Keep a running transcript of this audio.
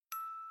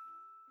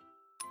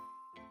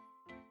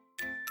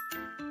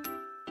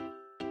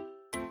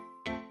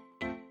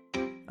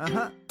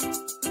I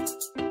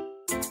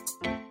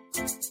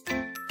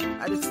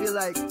just feel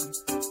like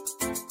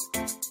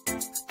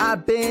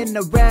I've been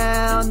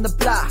around the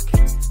block,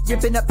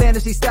 ripping up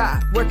fantasy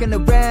stock, working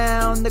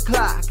around the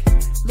clock.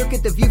 Look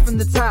at the view from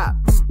the top.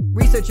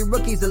 Researching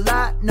rookies a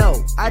lot?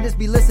 No, I just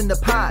be listening to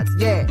pods,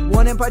 yeah.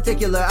 One in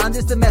particular, I'm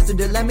just a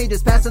messenger, let me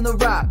just pass on the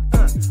rock.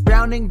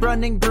 Browning,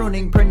 brunning,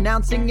 pruning,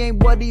 pronouncing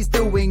ain't what he's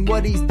doing.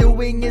 What he's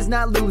doing is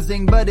not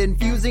losing, but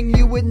infusing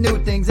you with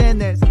new things. And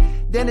there's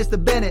Dennis the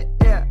Bennett,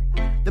 yeah.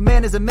 The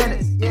man is a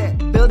menace, yeah.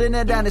 Building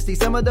a dynasty,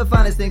 some of the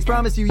finest things.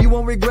 Promise you, you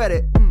won't regret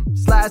it.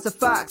 Sly as a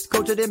fox,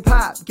 cultured in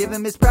pop. Give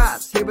him his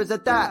props. Here is a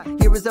thought,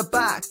 here is a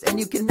box. And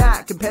you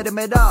cannot compare them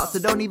at all, so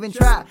don't even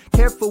try.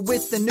 Careful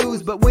with the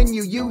news, but when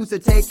you use a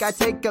take, I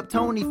take up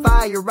Tony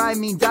Fire. I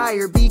mean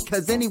Dyer,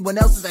 because anyone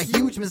else is a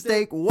huge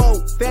mistake.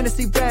 Whoa,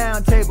 fantasy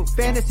round table,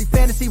 fantasy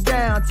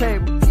round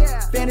table.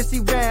 Yeah. Fantasy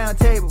round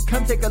table,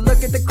 come take a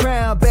look at the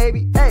crown,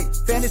 baby. Hey,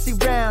 fantasy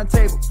round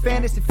table,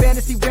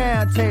 fantasy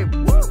round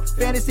table. Woo.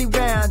 Fantasy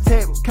round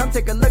table, come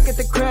take a look at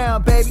the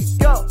crown, baby.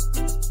 Go.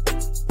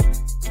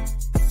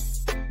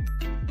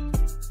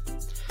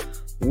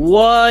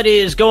 What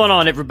is going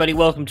on, everybody?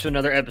 Welcome to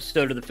another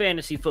episode of the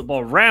Fantasy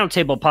Football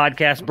Roundtable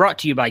Podcast, brought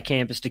to you by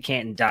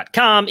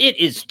CampusToCanton.com. It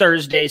is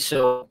Thursday,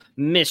 so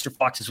Mr.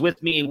 Fox is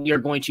with me. We are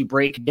going to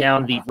break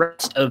down the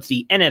rest of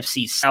the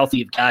NFC South.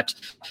 We've got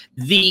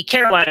the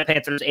Carolina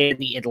Panthers and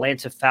the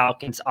Atlanta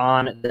Falcons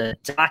on the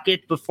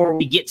docket. Before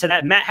we get to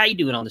that, Matt, how you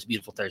doing on this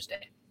beautiful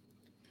Thursday?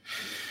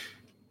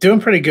 Doing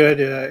pretty good.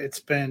 It's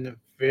been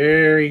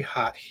very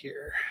hot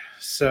here.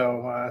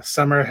 So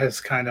summer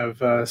has kind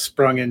of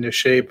sprung into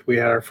shape. We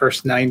had our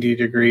first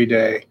 90-degree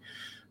day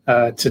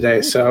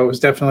today, so it was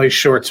definitely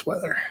shorts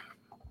weather.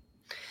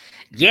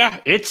 Yeah,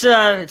 it's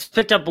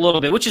picked up a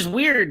little bit, which is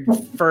weird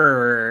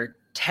for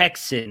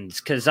Texans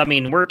because, I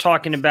mean, we're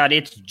talking about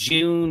it's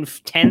June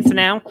 10th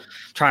now. I'm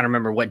trying to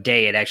remember what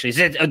day it actually is.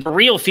 The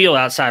real feel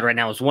outside right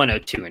now is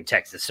 102 in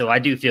Texas, so I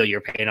do feel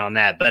your pain on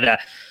that. But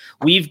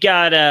we've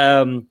got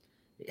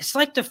it's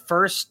like the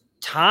first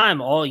time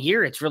all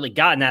year it's really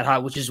gotten that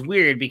hot, which is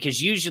weird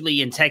because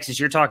usually in Texas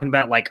you're talking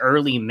about like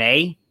early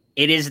May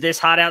it is this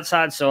hot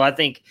outside. So I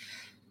think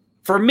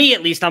for me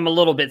at least I'm a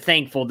little bit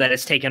thankful that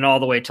it's taken all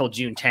the way till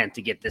June 10th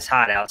to get this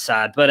hot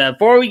outside. But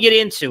before we get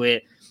into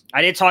it,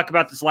 I did talk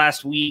about this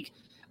last week.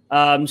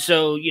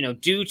 So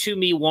due to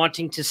me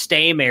wanting to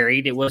stay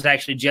married, it was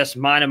actually just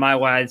mine and my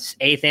wife's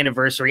 8th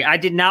anniversary. I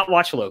did not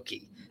watch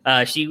Loki.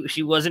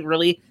 She wasn't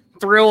really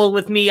thrilled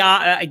with me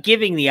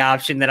giving the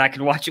option that I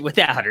could watch it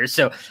without her.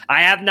 So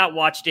I have not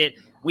watched it.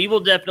 We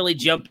will definitely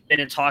jump in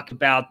and talk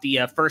about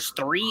the first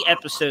 3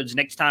 episodes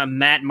next time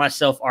Matt and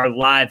myself are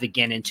live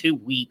again in 2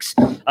 weeks.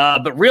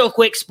 But real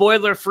quick,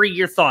 spoiler-free,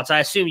 your thoughts. I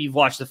assume you've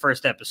watched the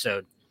first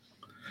episode.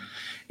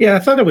 Yeah, I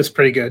thought it was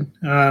pretty good.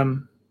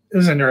 It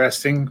was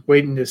interesting,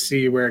 waiting to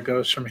see where it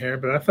goes from here,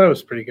 but I thought it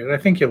was pretty good. I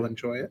think you'll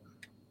enjoy it.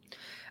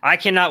 I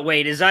cannot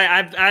wait.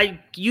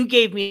 You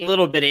gave me a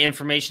little bit of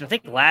information. I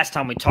think the last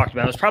time we talked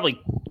about it was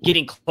probably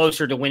getting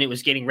closer to when it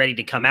was getting ready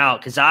to come out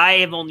because I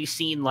have only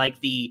seen like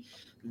the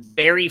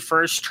very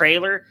first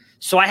trailer,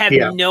 so I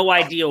have no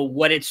idea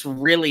what it's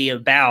really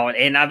about.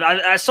 And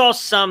I saw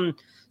some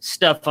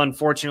stuff,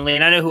 unfortunately,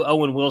 and I know who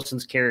Owen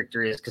Wilson's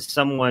character is because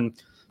someone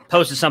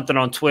posted something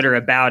on Twitter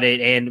about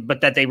it, but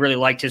that they really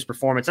liked his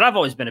performance. And I've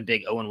always been a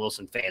big Owen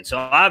Wilson fan, so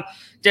I'm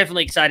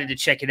definitely excited to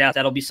check it out.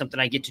 That'll be something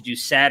I get to do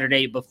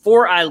Saturday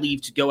before I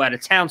leave to go out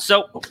of town.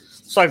 So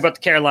let's talk about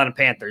the Carolina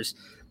Panthers.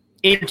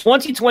 In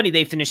 2020,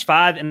 they finished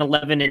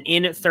 5-11 and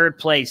in third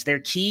place.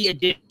 Their key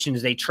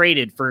additions they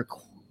traded for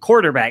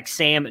quarterback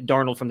Sam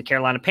Darnold from the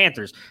Carolina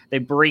Panthers. They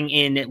bring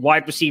in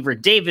wide receiver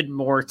David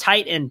Moore,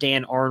 tight end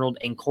Dan Arnold,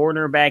 and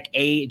cornerback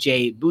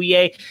A.J.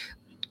 Bouye.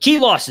 Key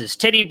losses: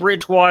 Teddy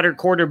Bridgewater,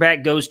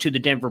 quarterback, goes to the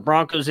Denver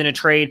Broncos in a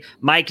trade.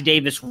 Mike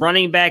Davis,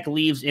 running back,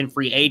 leaves in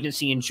free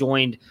agency and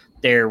joined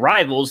their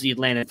rivals, the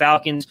Atlanta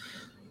Falcons.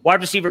 Wide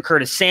receiver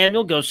Curtis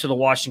Samuel goes to the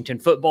Washington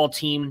football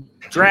team.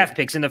 Draft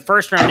picks. In the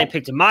first round, they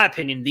picked, in my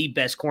opinion, the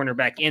best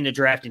cornerback in the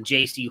draft in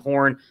J.C.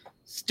 Horn.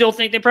 Still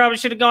think they probably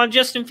should have gone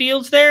Justin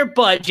Fields there,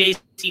 but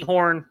J.C.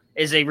 Horn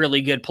is a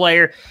really good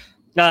player.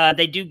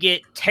 They do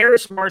get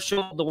Terrace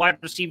Marshall, the wide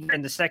receiver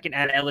in the second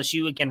at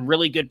LSU. Again,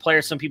 really good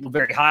player. Some people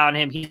very high on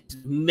him. He's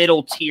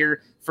middle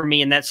tier for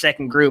me in that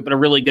second group, but a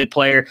really good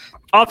player.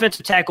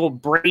 Offensive tackle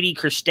Brady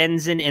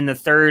Christensen in the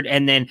third,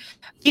 and then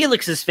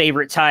Felix's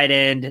favorite tight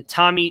end,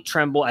 Tommy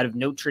Tremble out of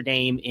Notre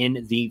Dame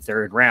in the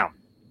third round.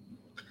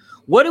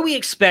 What do we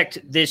expect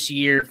this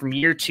year from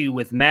year 2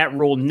 with Matt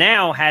Rule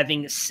now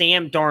having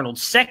Sam Darnold,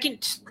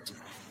 second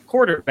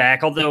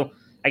quarterback, although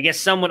I guess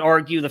some would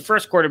argue the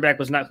first quarterback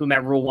was not who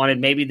Matt Rule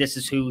wanted. Maybe this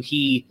is who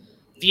he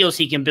feels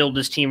he can build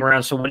his team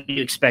around. So what are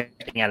you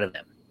expecting out of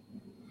them?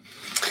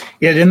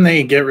 Yeah, didn't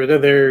they get rid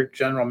of their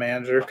general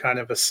manager? Kind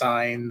of a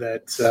sign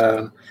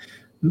that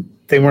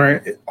they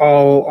weren't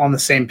all on the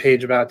same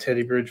page about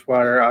Teddy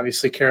Bridgewater.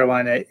 Obviously,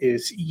 Carolina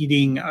is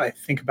eating, I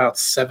think, about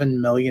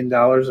 $7 million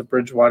of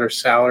Bridgewater's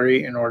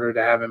salary in order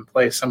to have him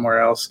play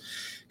somewhere else.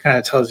 Kind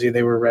of tells you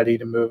they were ready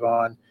to move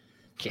on.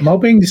 Yeah. I'm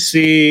hoping to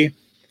see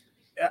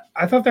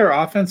I thought their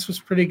offense was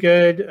pretty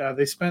good.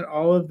 They spent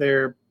all of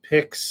their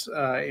picks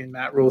in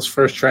Matt Rule's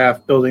first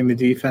draft building the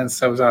defense.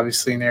 That was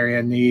obviously an area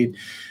of need.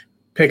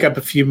 Pick up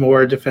a few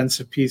more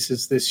defensive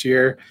pieces this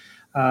year.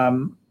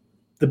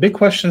 The big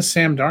question is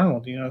Sam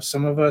Darnold.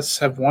 Some of us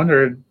have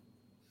wondered,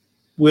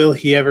 will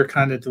he ever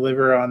kind of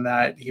deliver on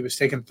that? He was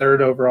taken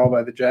third overall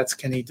by the Jets.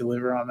 Can he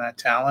deliver on that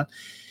talent?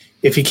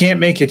 If he can't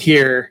make it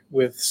here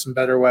with some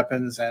better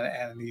weapons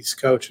and these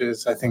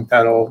coaches, I think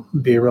that'll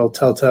be a real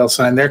telltale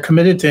sign. They're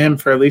committed to him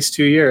for at least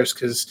 2 years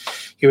because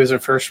he was a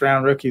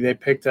first-round rookie. They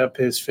picked up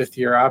his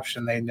fifth-year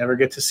option. They never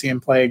get to see him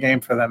play a game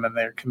for them, and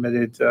they're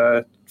committed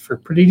for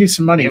pretty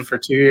decent money for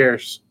 2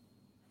 years.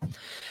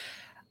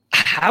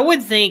 I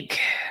would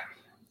think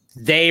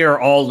they are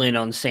all in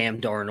on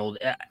Sam Darnold.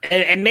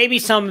 And maybe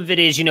some of it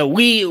is,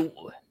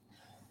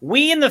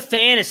 we in the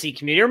fantasy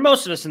community, or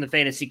most of us in the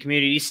fantasy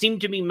community, seem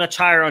to be much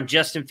higher on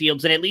Justin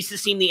Fields than at least it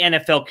seemed the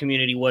NFL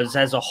community was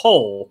as a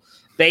whole,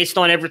 based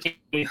on everything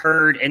we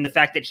heard and the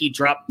fact that he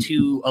dropped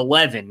to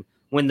 11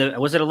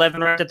 was it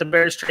 11 right that the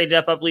Bears traded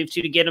up, I believe,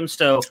 to get him.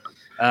 So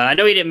I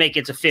know he didn't make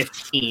it to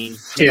 15.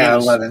 Maybe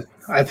 11.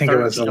 I think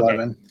 13. It was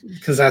 11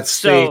 because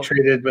they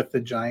traded with the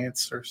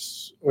Giants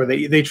or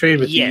they traded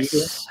with the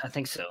Eagles. I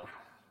think so.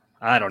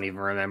 I don't even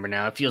remember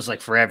now. It feels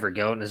like forever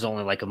ago, and it was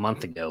only like a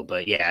month ago.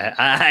 But yeah,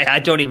 I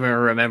don't even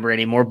remember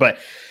anymore. But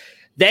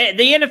the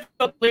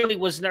NFL clearly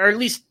was, or at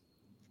least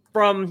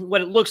from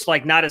what it looks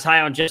like, not as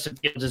high on Justin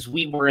Fields as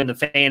we were in the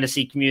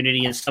fantasy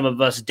community, and some of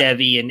us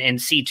Devi and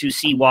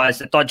C2C wise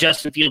that thought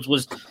Justin Fields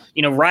was,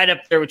 right up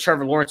there with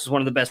Trevor Lawrence as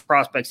one of the best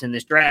prospects in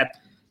this draft.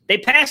 They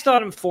passed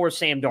on him for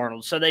Sam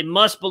Darnold, so they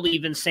must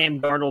believe in Sam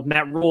Darnold.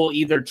 Matt Rule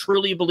either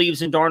truly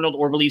believes in Darnold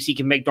or believes he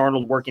can make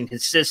Darnold work in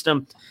his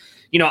system.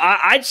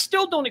 I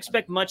still don't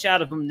expect much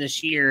out of him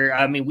this year.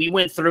 I mean, we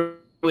went through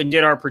and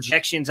did our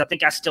projections. I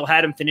think I still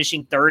had him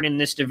finishing third in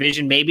this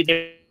division. Maybe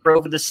they were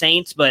over the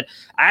Saints, but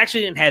I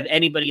actually didn't have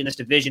anybody in this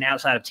division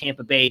outside of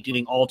Tampa Bay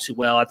doing all too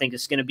well. I think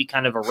it's going to be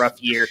kind of a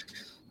rough year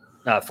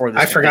for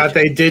this. I forgot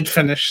they did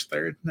finish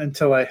third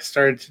until I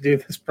started to do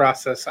this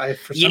process.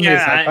 For some reason,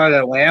 I thought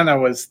Atlanta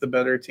was the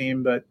better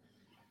team, but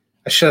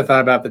I should have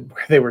thought about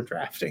where they were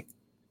drafting.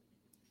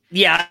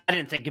 Yeah, I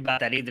didn't think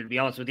about that either, to be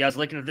honest with you. I was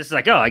looking at this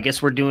like, I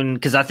guess we're doing –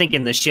 because I think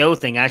in the show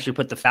thing, I actually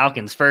put the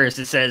Falcons first.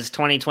 It says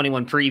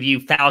 2021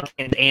 preview,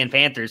 Falcons and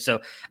Panthers.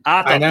 So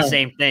I thought the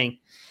same thing.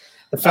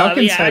 The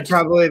Falcons had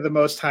probably the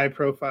most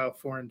high-profile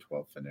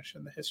 4-12 finish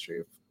in the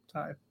history of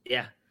time.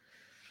 Yeah.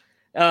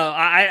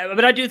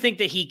 But I do think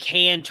that he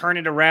can turn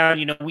it around.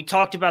 We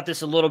talked about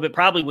this a little bit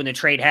probably when the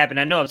trade happened.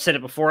 I know I've said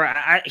it before.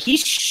 He's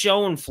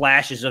shown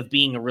flashes of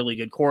being a really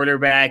good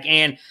quarterback,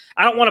 and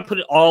I don't want to put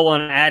it all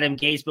on Adam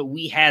Gase, but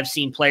we have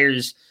seen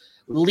players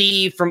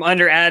leave from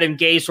under Adam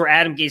Gase or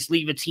Adam Gase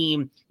leave a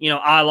team,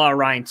 a la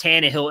Ryan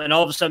Tannehill, and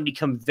all of a sudden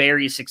become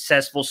very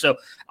successful. So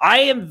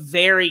I am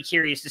very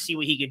curious to see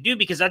what he could do,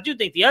 because I do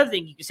think the other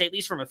thing you can say, at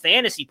least from a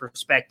fantasy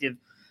perspective,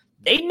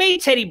 they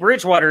made Teddy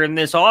Bridgewater in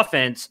this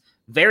offense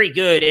very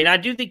good. And I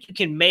do think you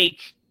can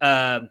make,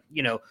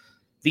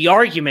 the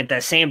argument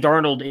that Sam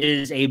Darnold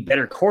is a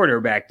better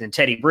quarterback than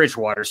Teddy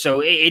Bridgewater.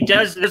 So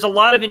there's a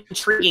lot of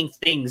intriguing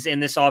things in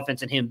this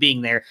offense and him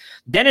being there.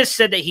 Dennis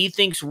said that he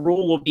thinks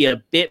Rule will be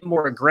a bit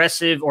more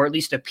aggressive, or at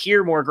least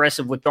appear more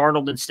aggressive with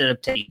Darnold instead of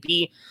Teddy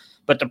B.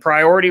 But the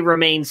priority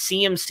remains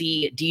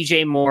CMC,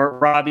 DJ Moore,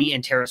 Robbie,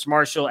 and Terrace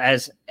Marshall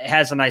has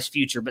a nice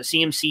future, but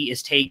CMC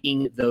is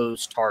taking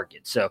those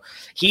targets. So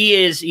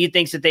he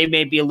thinks that they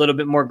may be a little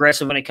bit more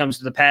aggressive when it comes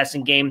to the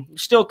passing game.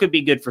 Still could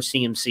be good for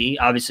CMC,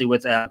 obviously,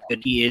 with how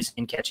good he is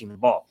in catching the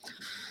ball.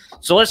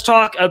 So let's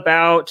talk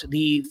about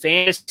the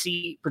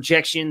fantasy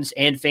projections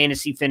and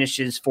fantasy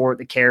finishes for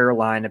the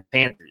Carolina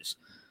Panthers.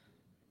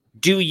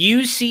 Do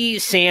you see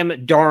Sam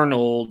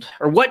Darnold,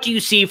 or what do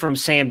you see from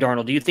Sam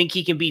Darnold? Do you think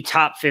he can be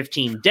top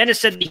 15? Dennis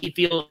said that he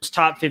feels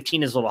top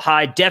 15 is a little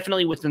high,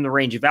 definitely within the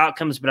range of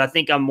outcomes, but I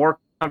think I'm more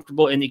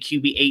comfortable in the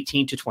QB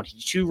 18 to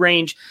 22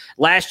 range.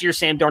 Last year,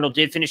 Sam Darnold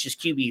did finish his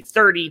QB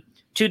 30,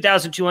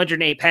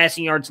 2,208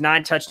 passing yards,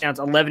 9 touchdowns,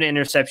 11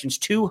 interceptions,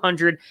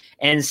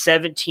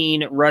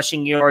 217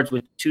 rushing yards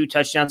with 2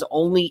 touchdowns,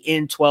 only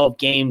in 12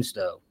 games,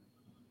 though.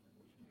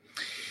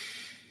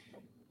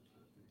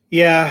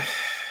 Yeah.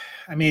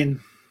 I mean,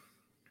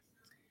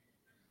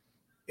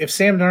 if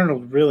Sam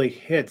Darnold really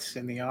hits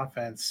in the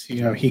offense,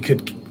 he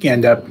could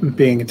end up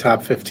being a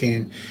top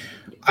 15.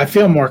 I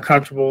feel more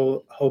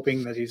comfortable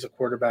hoping that he's a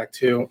quarterback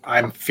 2.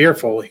 I'm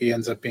fearful he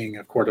ends up being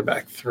a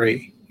quarterback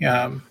 3.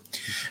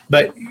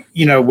 But,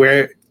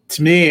 where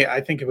to me,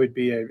 I think it would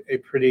be a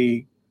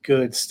pretty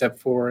good step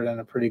forward and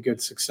a pretty good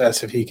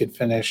success if he could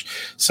finish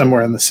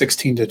somewhere in the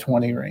 16 to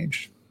 20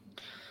 range.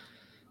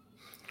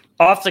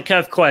 Off the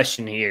cuff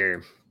question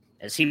here.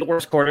 Is he the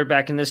worst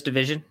quarterback in this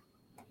division?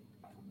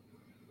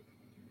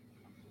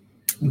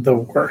 The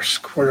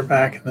worst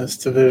quarterback in this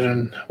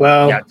division.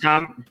 Well, yeah,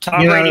 Tom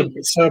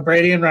Brady. So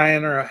Brady and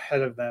Ryan are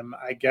ahead of them.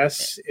 I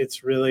guess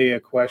it's really a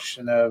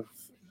question of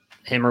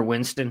him or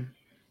Winston.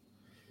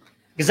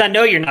 Because I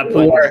know you're not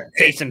putting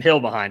Taysom Hill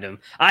behind him.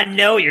 I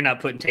know you're not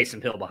putting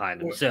Taysom Hill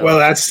behind him. So. Well,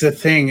 that's the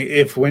thing.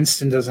 If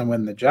Winston doesn't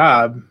win the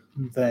job,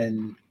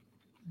 then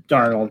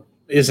Darnold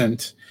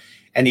isn't.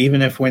 And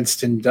even if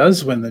Winston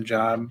does win the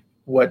job,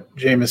 what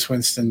Jameis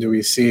Winston do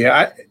we see?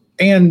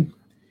 And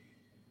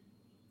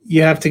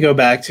you have to go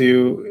back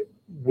to,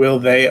 will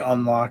they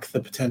unlock the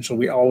potential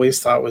we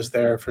always thought was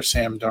there for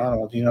Sam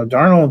Darnold?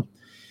 Darnold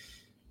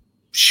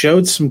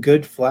showed some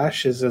good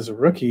flashes as a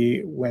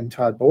rookie when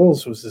Todd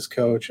Bowles was his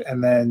coach,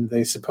 and then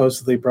they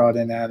supposedly brought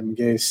in Adam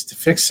Gase to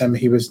fix him.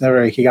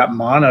 He got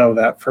mono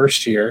that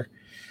first year,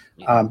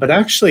 but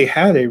actually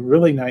had a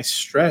really nice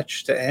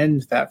stretch to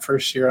end that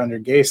first year under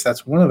Gase.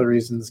 That's one of the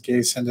reasons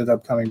Gase ended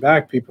up coming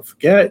back. People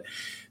forget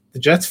the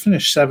Jets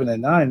finished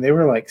 7-9. They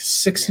were like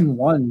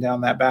 6-1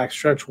 down that back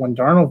stretch. When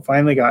Darnold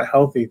finally got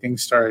healthy,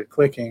 things started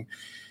clicking.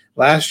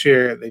 Last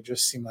year, they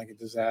just seemed like a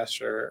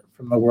disaster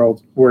from the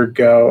word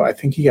go. I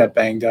think he got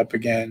banged up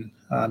again,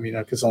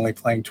 because only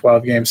playing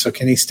 12 games. So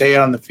can he stay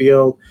on the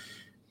field,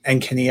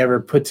 and can he ever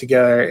put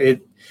together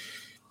it?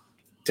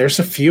 There's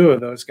a few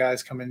of those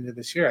guys coming into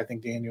this year. I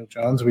think Daniel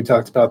Jones, we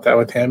talked about that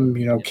with him.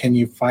 Can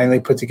you finally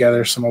put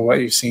together some of what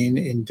you've seen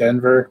in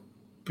Denver?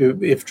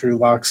 If Drew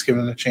Lock's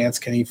given a chance,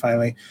 can he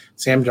finally?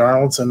 Sam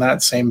Darnold's in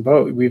that same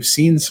boat. We've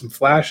seen some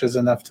flashes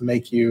enough to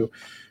make you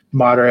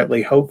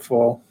moderately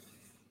hopeful.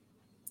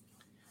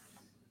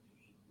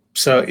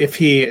 So if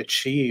he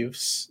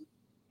achieves,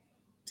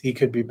 he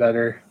could be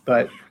better.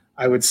 But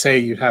I would say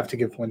you'd have to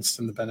give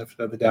Winston the benefit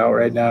of the doubt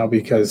right now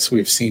because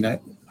we've seen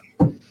it.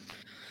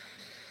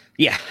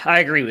 Yeah, I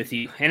agree with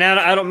you. And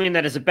I don't mean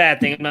that as a bad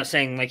thing. I'm not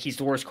saying like he's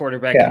the worst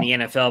quarterback in the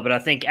NFL, but I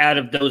think out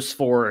of those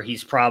four,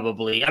 he's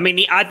probably –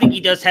 I think he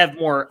does have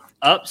more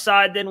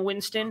upside than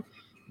Winston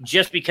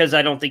just because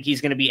I don't think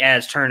he's going to be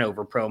as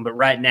turnover prone. But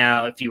right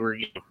now, if you were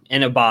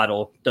in a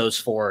bottle, those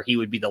four, he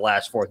would be the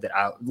last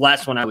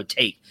one I would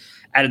take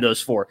out of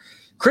those four.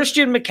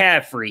 Christian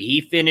McCaffrey,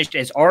 he finished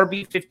as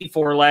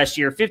RB54 last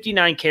year,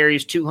 59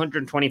 carries,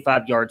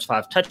 225 yards,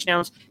 5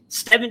 touchdowns,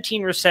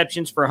 17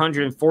 receptions for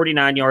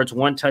 149 yards,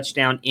 1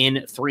 touchdown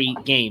in 3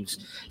 games.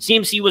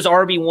 CMC was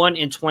RB1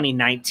 in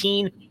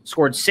 2019,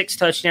 scored 6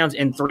 touchdowns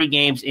in 3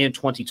 games in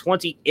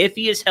 2020. If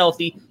he is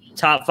healthy,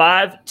 top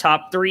 5,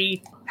 top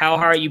 3, how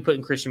high are you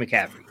putting Christian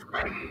McCaffrey?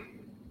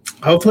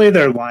 Hopefully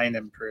their line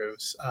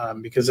improves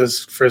because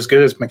as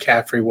good as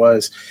McCaffrey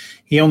was,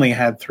 he only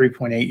had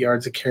 3.8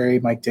 yards a carry.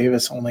 Mike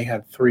Davis only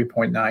had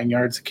 3.9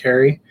 yards a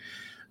carry.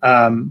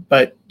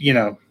 But,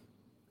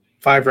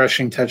 5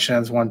 rushing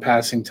touchdowns, 1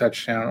 passing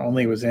touchdown,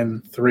 only was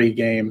in 3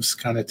 games,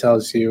 kind of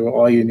tells you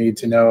all you need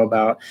to know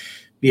about.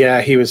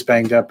 Yeah, he was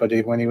banged up, but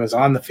when he was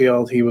on the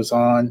field, he was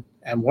on.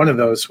 And one of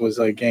those was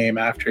a game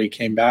after he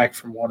came back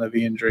from one of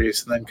the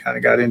injuries and then kind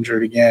of got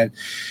injured again.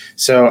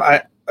 So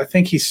I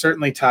think he's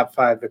certainly top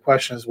 5. The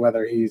question is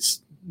whether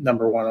he's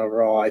number 1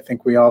 overall. I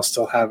think we all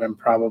still have him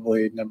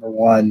probably number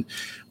 1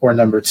 or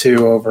number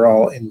 2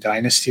 overall in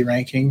dynasty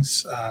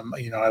rankings.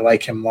 I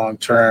like him long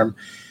term.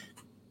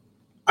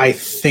 I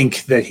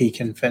think that he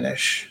can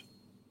finish.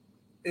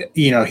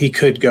 He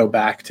could go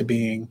back to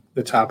being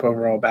the top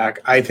overall back.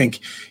 I think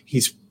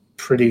he's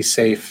pretty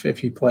safe if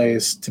he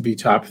plays to be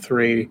top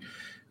 3,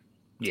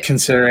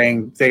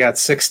 considering they got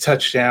 6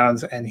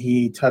 touchdowns and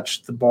he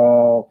touched the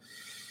ball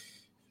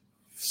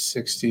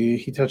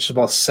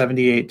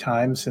 78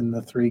 times in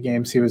the 3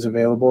 games he was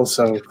available.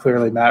 So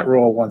clearly Matt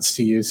Rule wants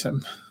to use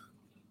him.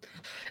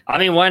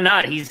 Why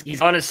not?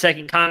 He's on his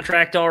second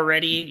contract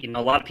already.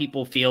 A lot of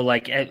people feel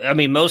like,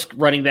 most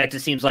running backs, it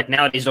seems like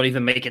nowadays don't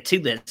even make it to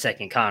that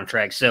second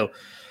contract. So,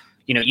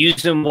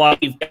 use him while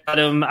you've got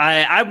him.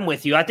 I'm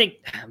with you. I think,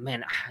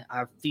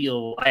 I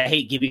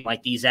hate giving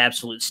like these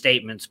absolute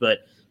statements,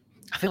 but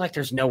I feel like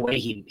there's no way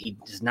he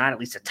is not at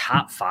least a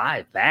top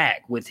 5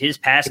 back with his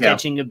pass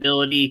catching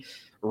ability,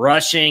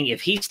 rushing.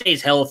 If he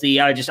stays healthy,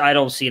 I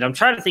don't see it. I'm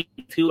trying to think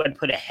who I'd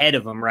put ahead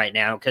of him right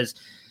now because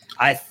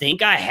I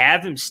think I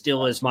have him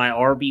still as my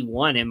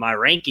RB1 in my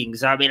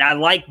rankings. I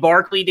like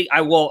Barkley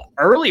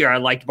earlier I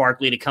liked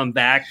Barkley to come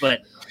back,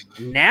 but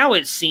now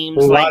it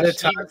seems a like lot of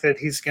talk that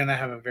he's going to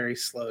have a very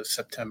slow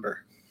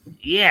September.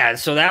 Yeah,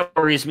 so that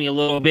worries me a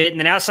little bit. And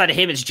then outside of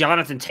him, it's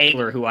Jonathan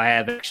Taylor, who I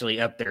have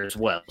actually up there as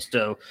well.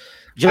 So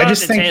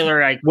Jonathan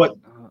Taylor,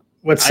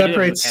 what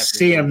separates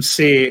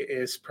CMC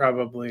is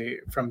probably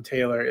from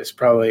Taylor is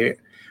probably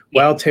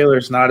while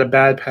Taylor's not a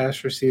bad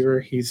pass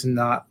receiver, he's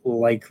not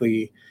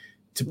likely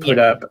to put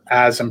up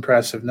as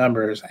impressive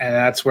numbers. And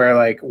that's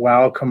where,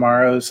 while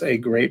Kamaro's a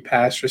great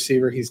pass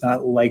receiver, he's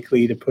not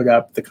likely to put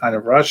up the kind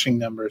of rushing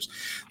numbers.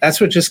 That's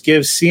what just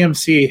gives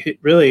CMC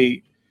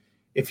really,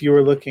 if you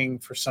were looking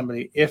for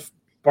somebody, if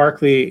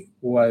Barkley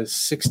was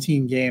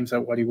 16 games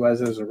at what he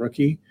was as a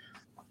rookie,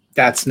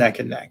 that's neck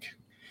and neck.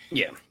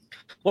 Yeah.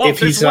 Well, if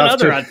there's one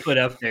other I'd put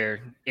up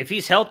there. If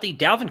he's healthy,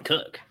 Dalvin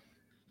Cook.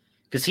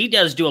 Because he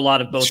does do a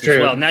lot of both as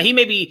well. Now, he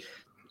maybe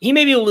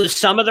will lose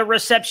some of the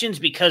receptions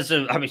because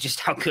of, just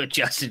how good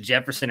Justin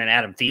Jefferson and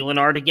Adam Thielen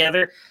are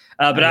together.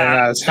 But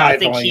I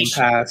think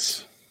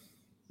pass.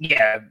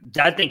 Yeah,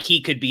 I think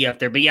he could be up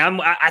there. But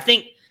yeah, I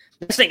think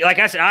This thing, like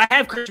I said, I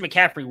have Christian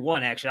McCaffrey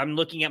 1, actually. I'm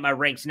looking at my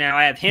ranks now.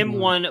 I have him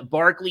 1,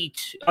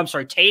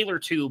 Taylor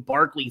 2,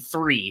 Barkley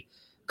 3,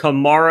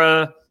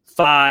 Kamara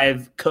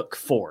 5, Cook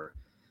 4.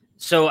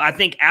 So I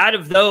think out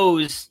of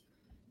those,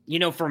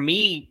 for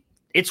me,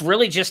 it's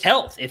really just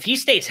health. If he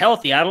stays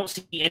healthy, I don't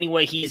see any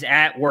way he's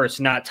at worst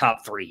not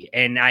top 3.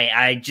 And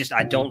I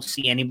don't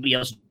see anybody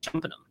else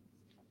jumping him.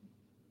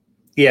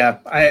 Yeah,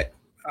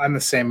 I'm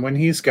the same. When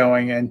he's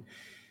going, and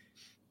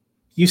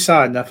you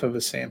saw enough of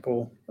a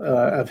sample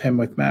of him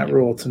with Matt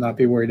Rule to not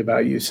be worried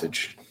about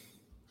usage.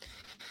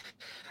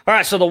 All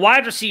right, so the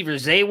wide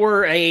receivers, they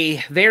were a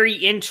very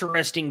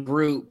interesting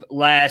group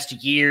last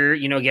year.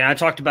 Again, I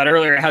talked about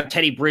earlier how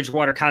Teddy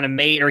Bridgewater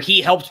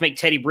he helped make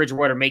Teddy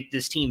Bridgewater make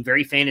this team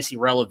very fantasy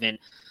relevant.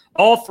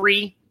 All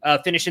 3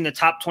 finish in the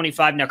top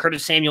 25. Now,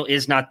 Curtis Samuel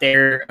is not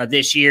there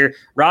this year.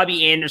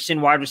 Robbie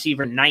Anderson, wide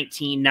receiver,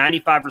 19,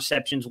 95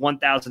 receptions,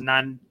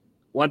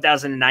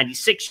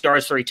 1,096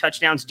 yards, 3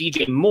 touchdowns.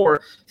 DJ Moore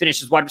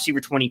finishes wide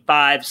receiver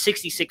 25,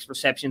 66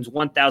 receptions,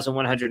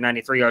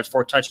 1,193 yards,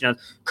 4 touchdowns.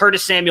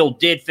 Curtis Samuel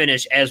did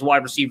finish as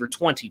wide receiver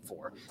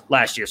 24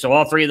 last year. So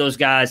all 3 of those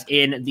guys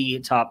in the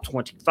top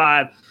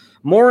 25.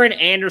 Moore and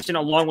Anderson,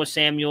 along with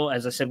Samuel,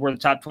 as I said, were the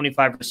top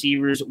 25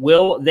 receivers.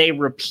 Will they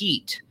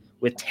repeat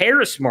with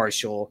Terrace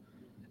Marshall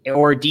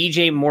or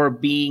DJ Moore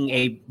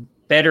being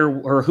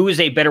who is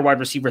a better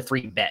wide receiver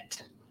 3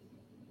 bet?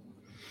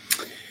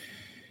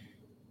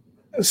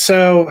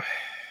 So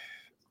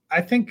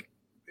I think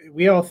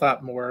we all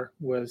thought Moore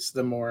was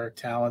the more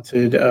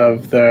talented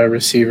of the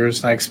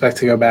receivers, and I expect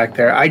to go back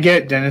there. I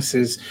get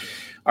Dennis's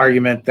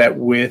argument that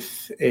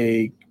with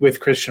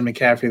Christian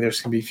McCaffrey, there's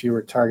going to be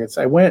fewer targets.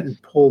 I went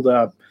and pulled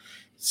up.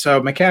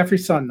 So McCaffrey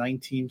saw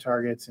 19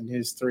 targets in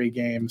his 3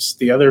 games.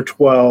 The other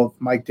 12,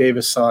 Mike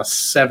Davis saw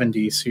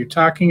 70. So you're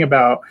talking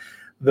about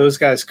those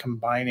guys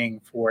combining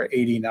for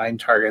 89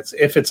 targets.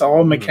 If it's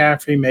all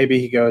McCaffrey, maybe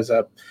he goes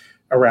up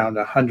around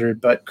 100.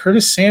 But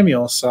Curtis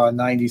Samuel saw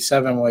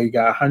 97, while you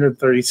got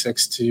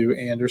 136 to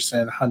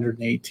Anderson,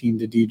 118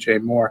 to DJ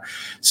Moore.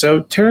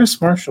 So Terrace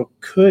Marshall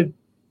could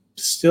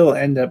still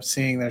end up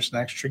seeing, there's an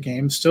extra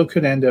game, still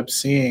could end up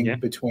seeing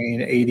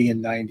between 80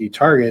 and 90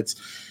 targets.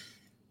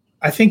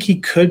 I think he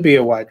could be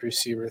a wide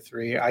receiver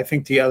 3. I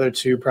think the other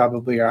 2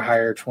 probably are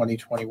higher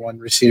 2021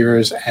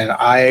 receivers. And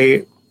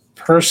I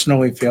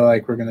personally feel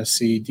like we're going to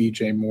see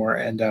DJ Moore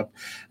end up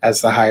as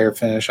the higher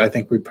finish. I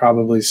think we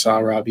probably saw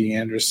Robbie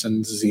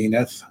Anderson's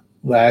zenith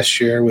last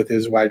year with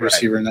his wide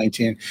receiver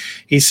 19.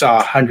 He saw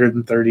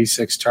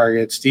 136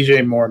 targets.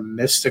 DJ Moore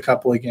missed a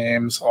couple of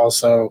games,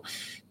 also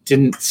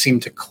didn't seem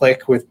to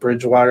click with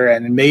Bridgewater.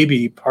 And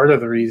maybe part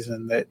of the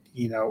reason that,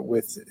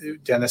 with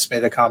Dennis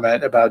made a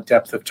comment about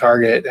depth of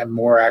target and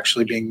Moore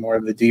actually being more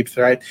of the deep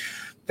threat,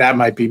 that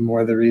might be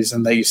more the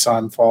reason that you saw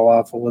him fall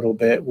off a little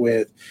bit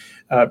with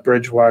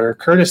Bridgewater.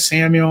 Curtis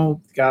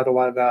Samuel got a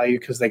lot of value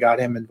because they got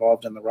him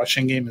involved in the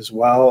rushing game as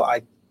well.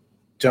 I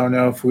don't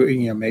know if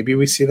maybe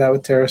we see that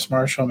with Terrace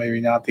Marshall, maybe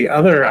not. The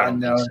other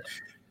unknown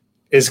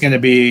is going to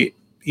be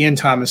Ian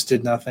Thomas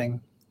did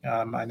nothing.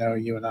 I know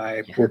you and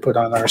I were put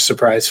on our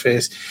surprise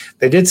face.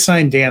 They did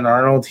sign Dan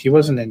Arnold. He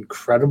wasn't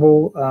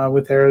incredible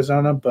with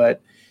Arizona,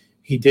 but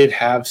he did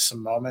have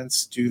some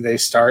moments. Do they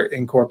start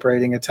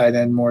incorporating a tight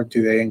end more?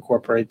 Do they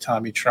incorporate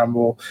Tommy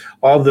Tremble?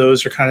 All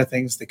those are kind of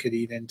things that could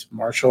eat into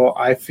Marshall.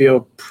 I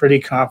feel pretty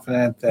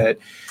confident that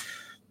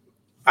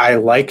I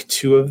like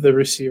 2 of the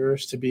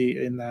receivers to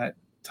be in that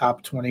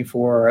top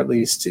 24, or at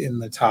least in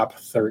the top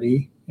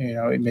 30.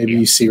 Maybe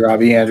you see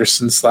Robbie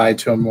Anderson slide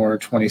to a more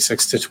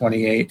 26 to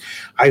 28.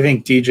 I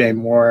think DJ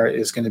Moore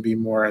is going to be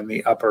more in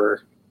the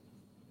upper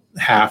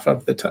half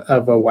of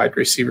of a wide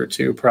receiver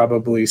 2,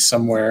 probably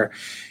somewhere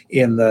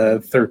in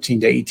the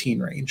 13 to 18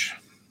 range.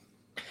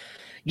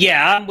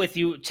 Yeah, I'm with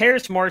you.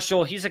 Terrace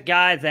Marshall, he's a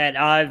guy that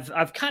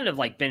I've kind of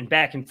been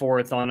back and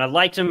forth on. I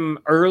liked him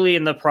early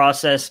in the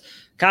process,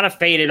 kind of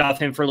faded off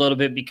him for a little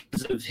bit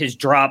because of his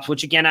drops,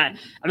 which again, I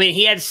mean,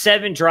 he had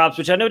 7 drops,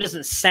 which I know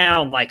doesn't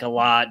sound like a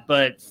lot,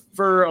 but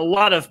for a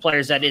lot of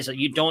players, that is,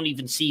 you don't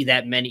even see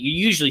that many.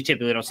 You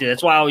typically don't see that.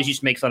 That's why I always used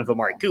to make fun of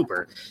Amari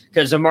Cooper,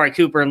 because Amari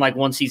Cooper in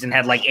one season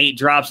had 8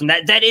 drops. And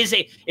that is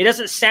it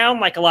doesn't sound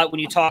like a lot when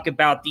you talk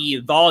about the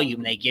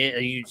volume they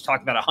get. You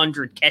talk about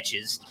 100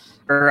 catches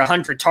or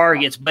 100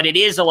 targets, but it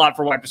is a lot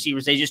for wide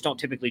receivers. They just don't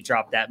typically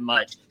drop that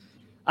much.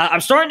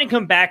 I'm starting to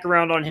come back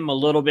around on him a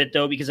little bit,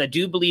 though, because I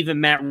do believe in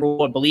Matt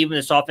Rule. I believe in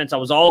this offense. I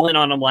was all in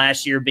on him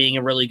last year being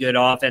a really good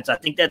offense. I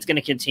think that's going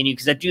to continue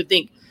because I do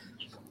think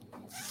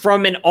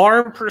from an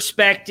arm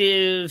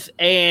perspective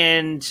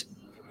and,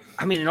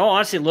 in all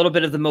honesty, a little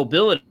bit of the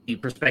mobility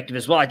perspective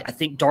as well, I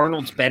think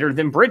Darnold's better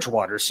than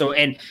Bridgewater. So,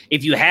 and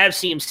if you have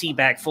CMC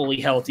back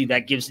fully healthy,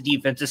 that gives the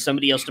defense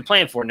somebody else to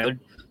plan for.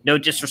 No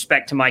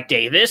disrespect to Mike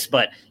Davis,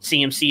 but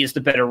CMC is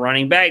the better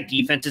running back.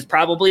 Defensive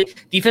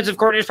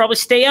coordinators probably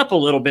stay up a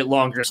little bit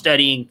longer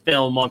studying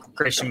film on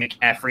Christian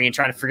McCaffrey and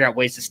trying to figure out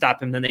ways to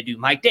stop him than they do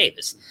Mike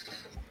Davis.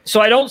 So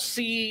I don't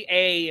see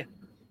a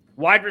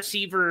wide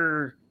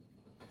receiver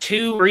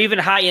 2 or even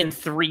high end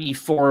 3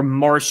 for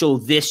Marshall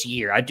this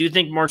year. I do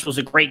think Marshall's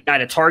a great guy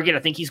to target. I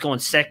think he's going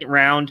second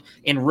round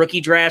in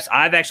rookie drafts.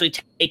 I've actually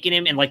taken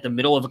him in like the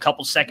middle of a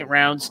couple second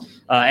rounds.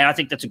 And I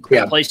think that's a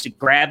great place to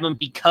grab him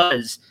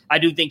because I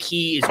do think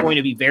he is going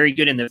to be very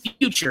good in the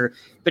future,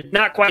 but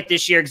not quite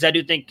this year because I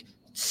do think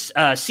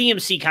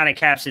CMC kind of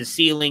caps his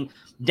ceiling.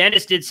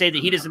 Dennis did say that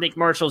he doesn't think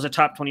Marshall is a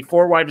top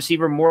 24 wide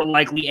receiver. More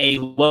likely a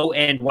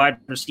low-end wide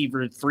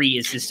receiver 3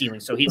 is his ceiling.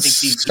 So he thinks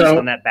he's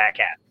on that back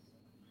half.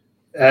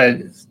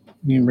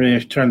 You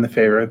really turn the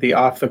favor. The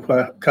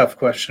off-the-cuff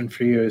question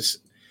for you is,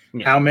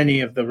 how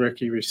many of the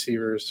rookie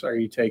receivers are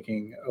you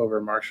taking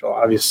over Marshall?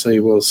 Obviously,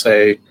 we'll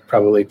say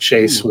probably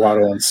Chase,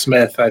 Waddle, and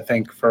Smith. I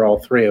think for all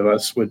 3 of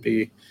us would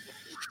be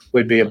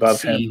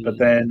above him. But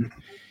then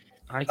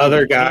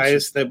other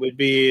guys that would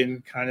be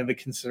in kind of the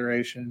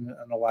consideration: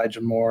 an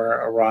Elijah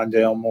Moore, a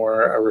Rondale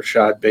Moore, a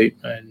Rashad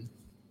Bateman.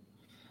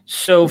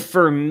 So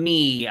for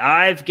me,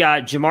 I've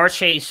got Jamar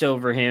Chase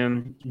over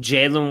him,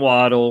 Jalen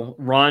Waddle,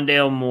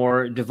 Rondale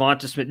Moore,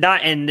 Devonta Smith.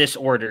 Not in this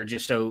order,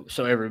 just so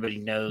everybody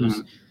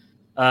knows.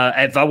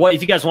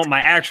 If you guys want my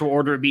actual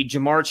order, it'd be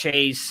Jamar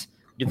Chase,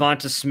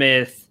 Devonta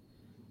Smith.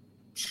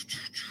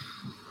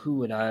 Who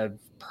would I have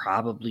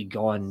probably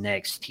gone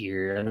next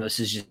here? I know this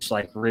is just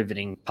like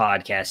riveting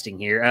podcasting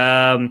here.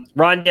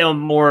 Rondale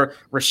Moore,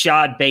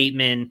 Rashad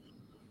Bateman,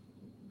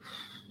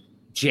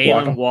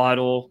 Jalen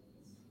Waddle.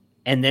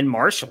 And then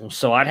Marshall.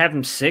 So I'd have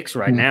him 6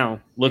 right now,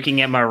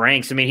 looking at my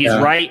ranks. I mean, he's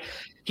right.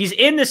 He's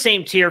in the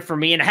same tier for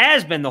me and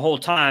has been the whole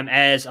time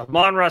as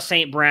Amon-Ra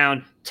St.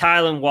 Brown,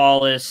 Tylan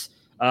Wallace,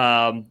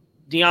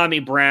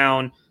 De'Ami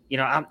Brown. You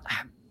know,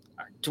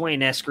 Dwayne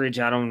Eskridge,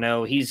 I don't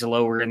know. He's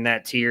lower in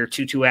that tier.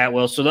 Tutu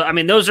Atwell. So, I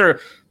mean, those are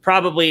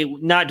probably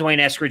not Dwayne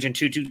Eskridge and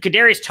Tutu.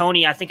 Kadarius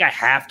Toney, I think I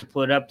have to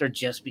put up there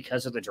just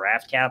because of the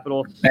draft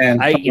capital. And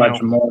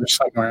Elijah Moore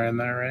somewhere in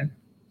there, right?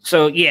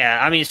 So, yeah,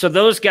 I mean, so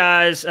those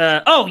guys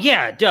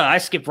I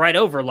skipped right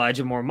over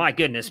Elijah Moore. My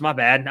goodness, my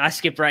bad. I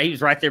skipped right. He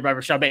was right there by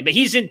Rashad Bateman, but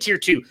he's in tier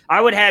 2. I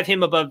would have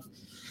him above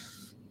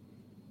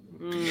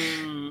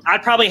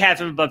I'd probably have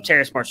him above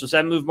Terrace Marshall. So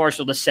I move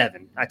Marshall to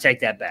 7. I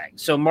take that back.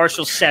 So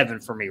Marshall's 7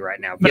 for me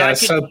right now. But I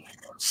could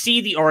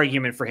see the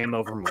argument for him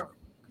over Moore.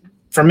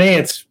 For me,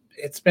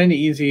 it's been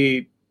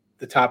easy,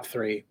 the top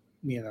 3,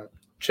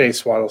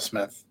 Chase, Waddle,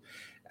 Smith.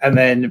 And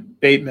then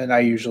Bateman, I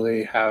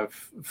usually have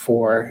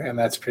 4, and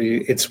that's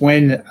it's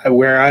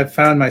where I've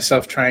found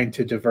myself trying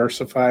to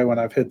diversify when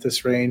I've hit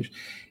this range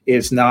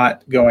is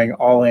not going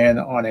all in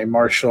on a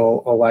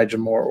Marshall, Elijah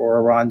Moore, or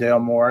a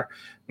Rondale Moore,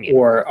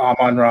 or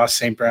Amon-Ra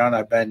St. Brown.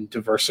 I've been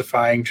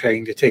diversifying,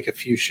 trying to take a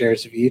few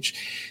shares of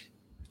each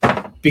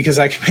because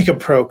I can make a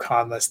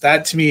pro-con list.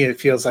 That, to me, it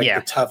feels like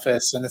the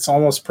toughest, and it's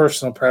almost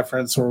personal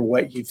preference or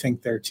what you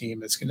think their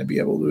team is going to be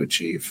able to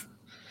achieve.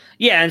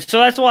 Yeah, and so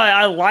that's why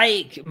I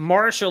like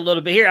Marshall a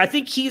little bit here. I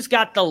think he's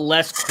got the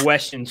less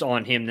questions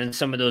on him than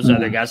some of those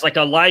other guys. Like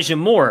Elijah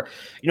Moore,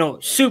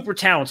 super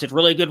talented,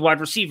 really good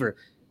wide receiver.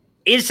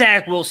 Is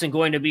Zach Wilson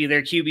going to be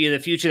their QB of the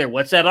future?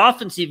 What's that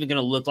offense even going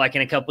to look like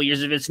in a couple of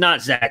years if it's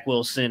not Zach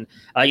Wilson?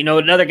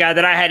 Another guy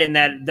that I had in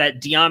that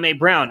De'Ami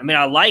Brown. I mean,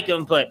 I like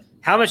him, but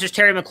how much is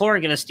Terry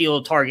McLaurin going to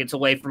steal targets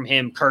away from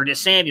him?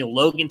 Curtis Samuel,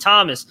 Logan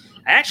Thomas.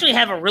 I actually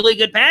have a really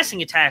good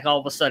passing attack all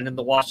of a sudden in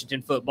the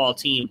Washington football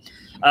team.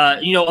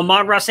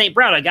 Amon-Ra St.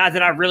 Brown, a guy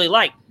that I really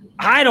like.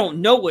 I don't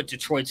know what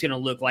Detroit's going to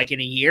look like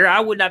in a year. I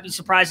would not be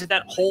surprised if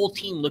that whole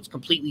team looks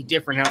completely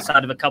different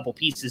outside of a couple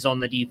pieces on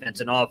the defense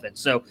and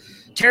offense. So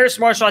Terrace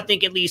Marshall, I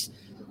think at least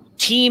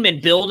team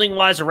and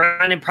building-wise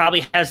around him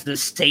probably has the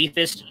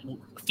safest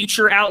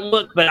future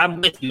outlook, but I'm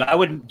with you. I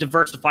would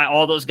diversify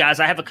all those guys.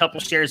 I have a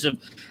couple shares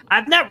of –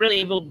 I've not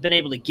really been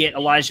able to get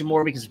Elijah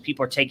Moore because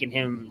people are taking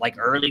him like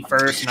early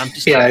first, and I'm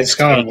just it's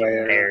going way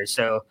there.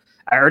 So –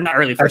 or not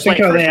early first, late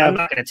first. I'm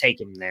not going to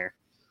take him there.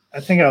 I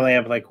think I only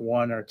have like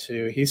 1 or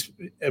 2.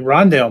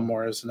 Rondale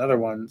Moore is another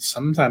one.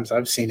 Sometimes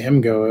I've seen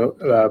him go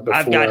before.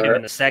 I've got him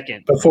in the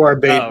second. Before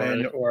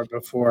Bateman or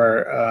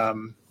before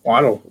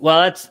Waddle.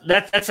 Well, that's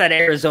that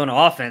Arizona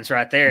offense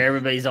right there.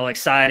 Everybody's all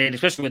excited,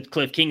 especially with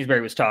Cliff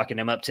Kingsbury was talking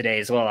him up today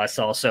as well, I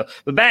saw. So,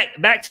 but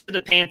back to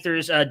the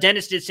Panthers.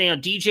 Dennis did say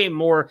on DJ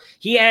Moore,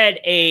 he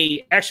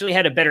actually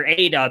had a better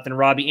ADOT than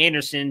Robbie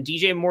Anderson.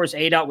 DJ Moore's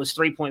ADOT was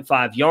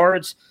 3.5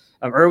 yards.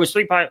 Or it was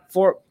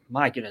 3.4.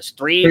 My goodness,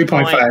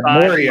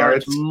 3.5 more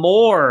yards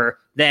more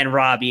than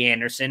Robbie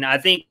Anderson. I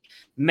think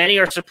many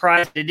are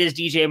surprised it is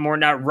DJ Moore,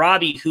 not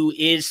Robbie, who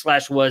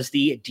was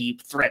the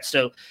deep threat.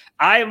 So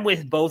I am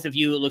with both of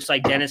you. It looks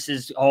like Dennis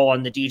is all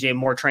on the DJ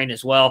Moore train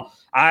as well.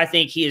 I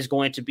think he is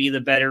going to be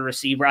the better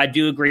receiver. I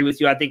do agree with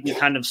you. I think we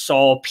kind of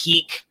saw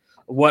peak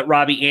what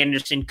Robbie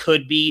Anderson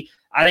could be.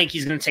 I think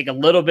he's going to take a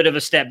little bit of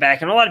a step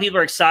back. And a lot of people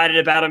are excited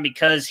about him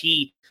because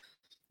he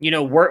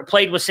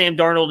played with Sam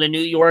Darnold in New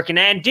York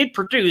and did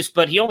produce,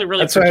 but he only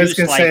really produced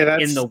in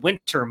the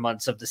winter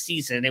months of the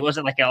season. It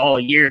wasn't like an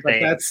all-year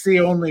thing. That's the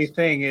only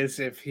thing is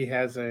if he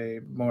has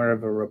a more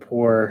of a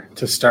rapport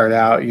to start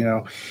out.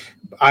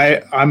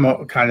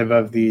 I'm kind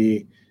of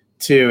the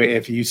too,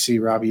 if you see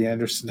Robbie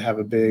Anderson have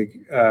a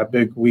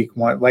big week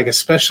one, like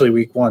especially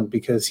week one,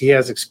 because he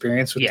has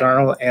experience with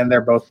Darnold and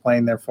they're both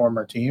playing their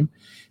former team.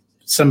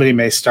 Somebody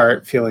may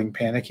start feeling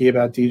panicky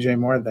about DJ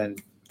Moore, then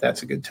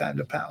that's a good time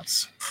to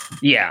pounce.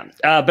 Yeah.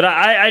 But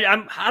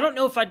I don't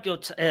know if I'd go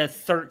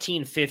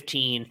 13,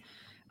 15.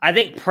 I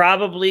think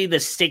probably the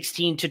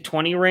 16 to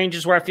 20 range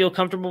is where I feel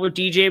comfortable with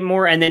DJ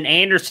Moore. And then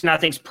Anderson, I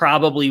think, is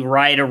probably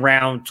right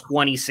around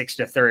 26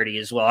 to 30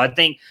 as well. I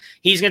think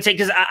he's going to take,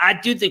 because I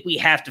do think we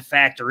have to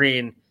factor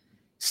in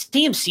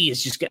CMC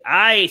is just good.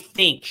 I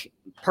think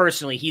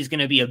personally he's going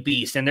to be a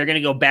beast, and they're going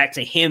to go back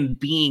to him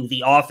being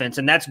the offense.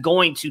 And that's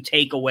going to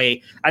take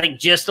away, I think,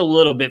 just a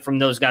little bit from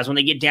those guys when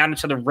they get down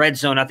into the red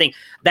zone. I think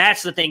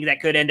that's the thing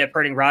that could end up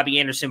hurting Robbie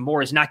Anderson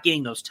more, is not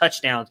getting those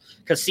touchdowns,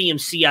 because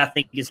CMC, I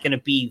think, is going to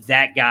be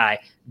that guy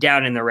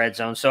down in the red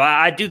zone. So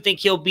I do think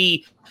he'll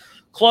be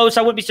close.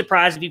 I wouldn't be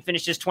surprised if he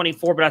finishes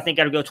 24, but I think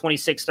I would go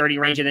 26, 30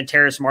 range, and then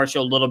Terrace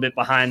Marshall a little bit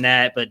behind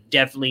that. But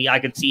definitely I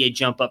could see a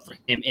jump up for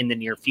him in the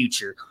near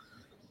future.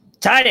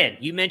 Tight end,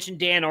 you mentioned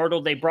Dan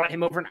Arnold. They brought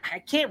him over, and I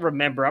can't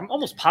remember. I'm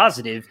almost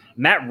positive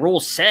Matt Rule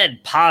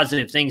said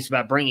positive things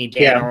about bringing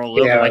Dan Arnold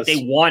over. Like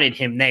they wanted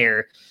him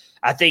there.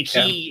 I think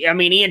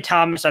Ian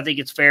Thomas, I think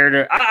it's fair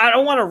to – I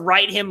don't want to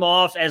write him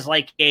off as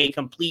like a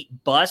complete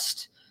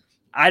bust.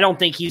 I don't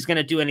think he's going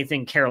to do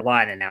anything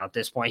Carolina now at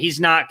this point. He's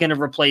not going to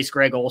replace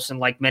Greg Olsen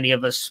like many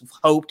of us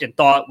hoped and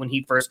thought when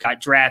he first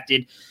got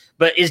drafted.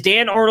 But is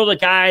Dan Arnold a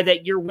guy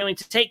that you're willing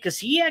to take? Because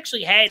he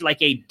actually had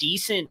like a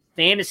decent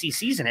fantasy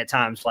season at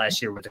times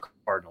last year with the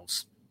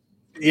Cardinals.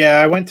 Yeah,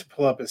 I went to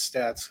pull up his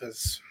stats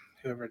because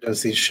whoever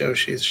does these show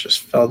sheets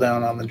just fell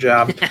down on the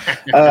job.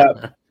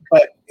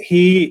 But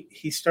he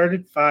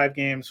started 5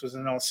 games, was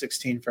in all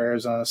 16 for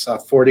Arizona, saw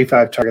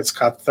 45 targets,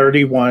 caught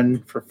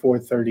 31 for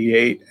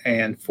 438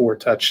 and 4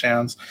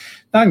 touchdowns.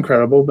 Not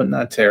incredible, but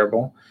not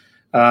terrible.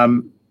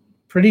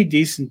 Pretty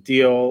decent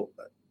deal.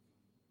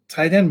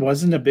 Tight end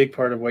wasn't a big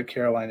part of what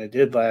Carolina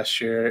did last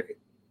year.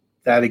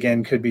 That,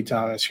 again, could be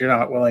Thomas. You're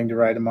not willing to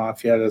write him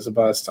off yet as a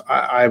bust.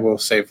 I will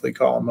safely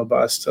call him a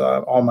bust.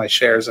 All my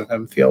shares of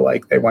him feel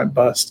like they went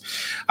bust.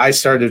 I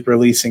started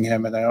releasing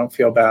him, and I don't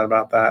feel bad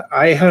about that.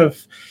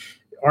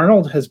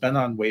 Arnold has been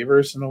on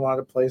waivers in a lot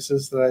of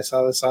places that I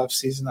saw this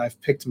offseason. I've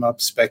picked him up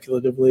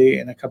speculatively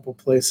in a couple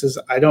places.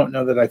 I don't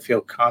know that I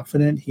feel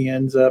confident he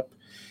ends up.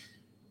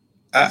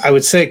 I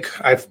would say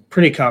I'm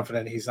pretty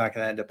confident he's not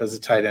going to end up as a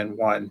tight end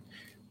 1.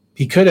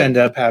 He could end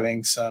up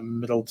having some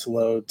middle to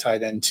low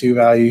tight end 2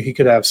 value. He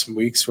could have some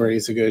weeks where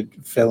he's a good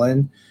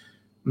fill-in.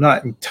 I'm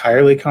not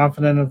entirely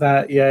confident of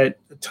that yet.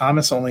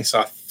 Thomas only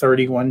saw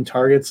 31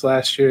 targets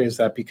last year. Is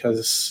that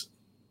because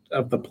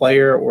of the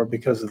player or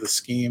because of the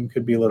scheme?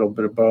 Could be a little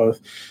bit of both.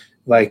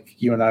 Like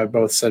you and I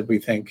both said, we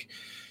think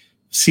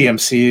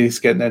CMC is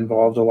getting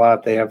involved a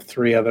lot. They have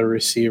 3 other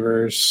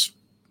receivers.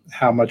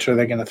 How much are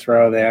they going to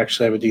throw? They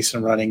actually have a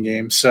decent running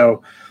game.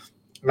 So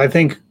I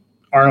think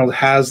Arnold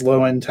has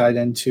low-end tight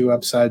end 2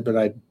 upside, but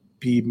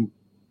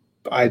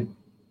I'd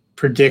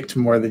predict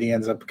more that he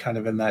ends up kind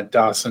of in that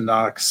Dawson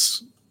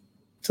Knox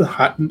to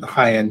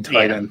high-end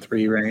tight end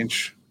 3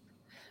 range.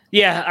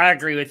 Yeah, I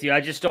agree with you. I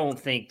just don't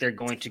think they're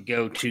going to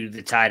go to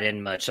the tight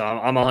end much. So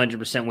I'm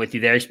 100% with you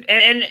there.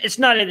 And it's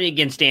not anything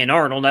against Dan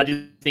Arnold. I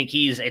do think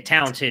he's a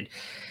talented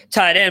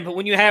tight end, but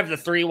when you have the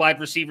 3 wide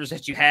receivers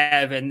that you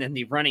have and then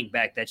the running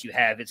back that you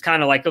have, it's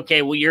kind of like,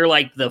 okay, well, you're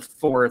like the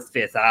 4th,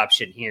 5th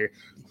option here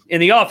in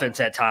the offense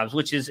at times,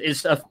 which is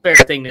a fair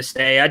thing to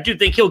say. I do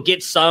think he'll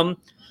get some,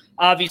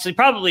 obviously,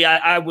 probably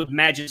I would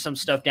imagine some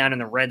stuff down in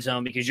the red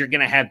zone, because you're going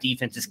to have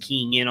defenses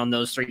keying in on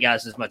those 3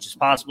 guys as much as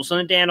possible. So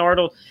then Dan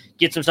Arnold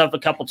gets himself a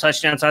couple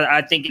touchdowns.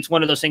 I think it's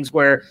one of those things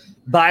where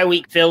bye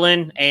week fill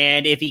in,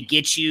 and if he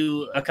gets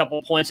you a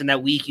couple points in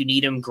that week, you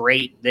need him,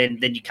 great. Then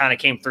you kind of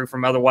came through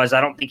from. Otherwise,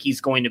 I don't think he's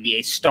going to be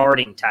a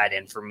starting tight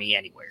end for me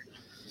anywhere.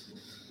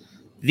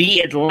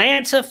 The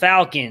Atlanta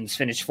Falcons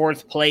finished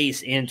 4th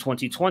place in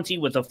 2020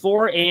 with a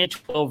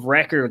 4-12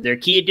 record. Their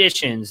key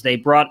additions, they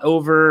brought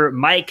over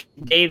Mike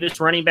Davis,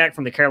 running back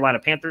from the Carolina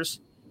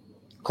Panthers.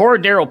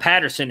 Cordero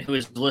Patterson, who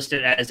is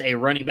listed as a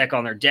running back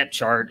on their depth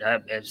chart.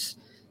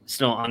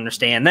 Still don't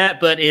understand that,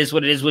 but is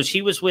what it is.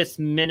 He was with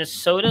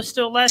Minnesota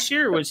still last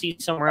year, or was he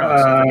somewhere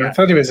else? I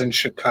thought he was in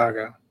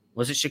Chicago.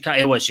 Was it Chicago?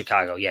 It was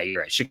Chicago. Yeah,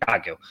 you're right.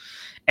 Chicago.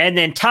 And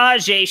then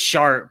Tajay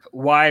Sharp,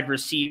 wide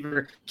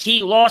receiver.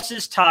 Key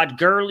losses, Todd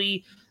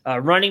Gurley,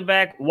 running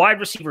back. Wide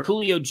receiver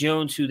Julio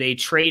Jones, who they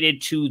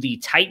traded to the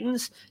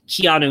Titans.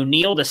 Keanu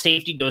Neal, the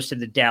safety, goes to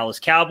the Dallas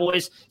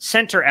Cowboys.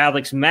 Center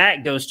Alex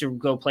Mack goes to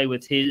go play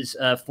with his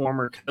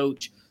former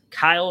coach,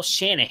 Kyle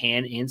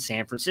Shanahan, in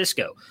San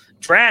Francisco.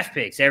 Draft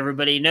picks,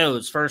 everybody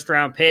knows.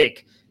 First-round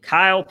pick,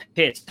 Kyle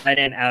Pitts, tight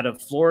end out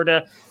of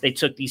Florida. They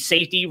took the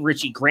safety,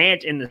 Richie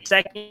Grant, in the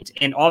 2nd,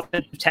 and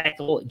offensive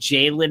tackle,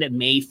 Jalen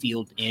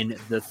Mayfield, in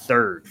the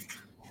 3rd.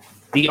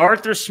 The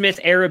Arthur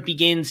Smith era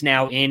begins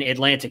now in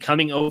Atlanta,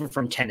 coming over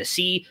from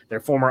Tennessee, their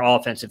former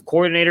offensive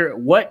coordinator.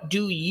 What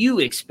do you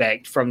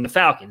expect from the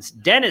Falcons?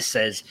 Dennis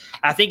says,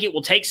 I think it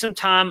will take some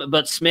time,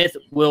 but Smith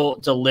will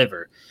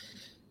deliver.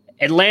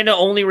 Atlanta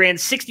only ran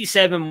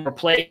 67 more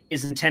plays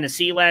than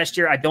Tennessee last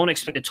year. I don't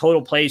expect the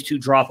total plays to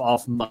drop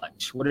off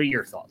much. What are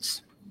your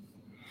thoughts?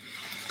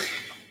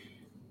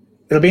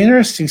 It'll be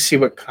interesting to see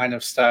what kind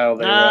of style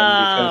they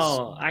run.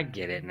 Oh, I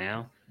get it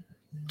now.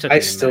 I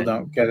still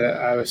don't get it.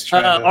 I was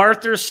trying to.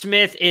 Arthur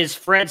Smith is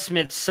Fred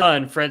Smith's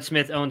son. Fred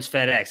Smith owns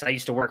FedEx. I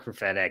used to work for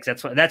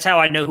FedEx. That's how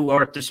I know who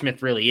Arthur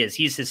Smith really is.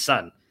 He's his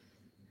son.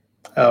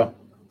 Oh.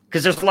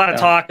 Because there's a lot of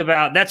talk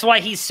about – that's why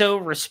he's so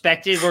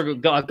respected. We're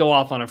going to go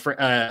off on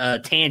a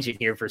tangent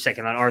here for a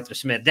second on Arthur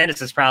Smith. Dennis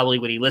is probably,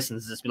 when he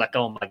listens to this, be like,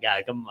 oh, my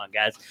God, come on,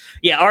 guys.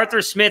 Yeah,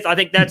 Arthur Smith, I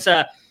think that's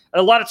a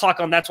lot of talk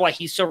on that's why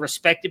he's so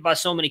respected by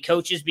so many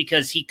coaches,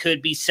 because he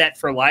could be set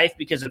for life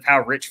because of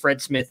how rich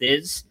Fred Smith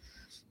is.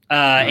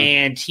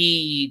 And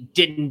he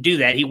didn't do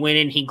that. He went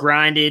in, he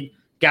grinded,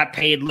 got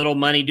paid little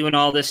money doing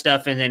all this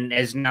stuff, and then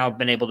has now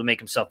been able to make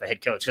himself a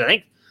head coach. So I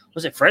think –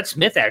 was it Fred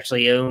Smith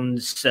actually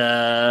owns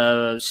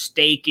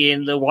stake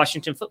in the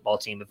Washington football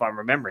team, if I'm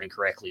remembering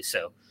correctly.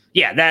 So,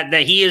 yeah, that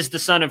he is the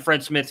son of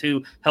Fred Smith,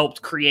 who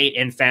helped create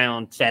and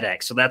found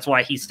FedEx. So that's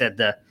why he said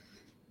for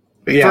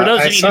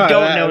those of you who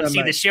don't know and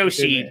see the show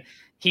sheet,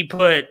 he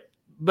put,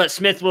 but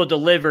Smith will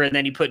deliver, and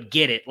then he put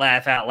get it,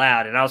 laugh out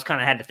loud. And I was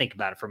kind of had to think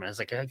about it for a minute.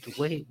 I was like,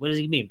 wait, what does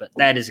he mean? But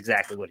that is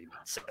exactly what he means.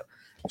 So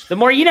the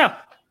more you know,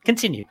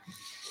 continue.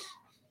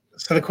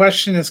 So the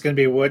question is going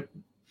to be what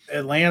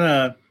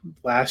Atlanta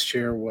last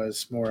year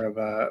wants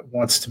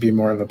to be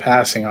more of a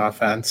passing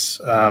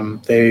offense.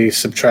 They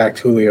subtract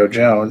Julio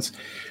Jones.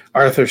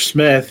 Arthur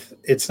Smith,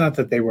 it's not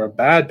that they were a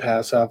bad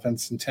pass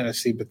offense in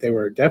Tennessee, but they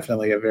were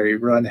definitely a very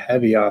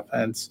run-heavy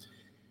offense.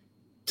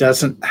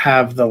 Doesn't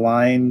have the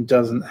line,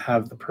 doesn't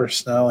have the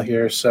personnel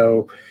here.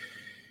 So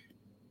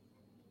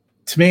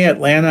to me,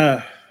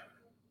 Atlanta's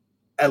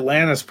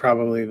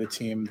probably the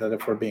team that,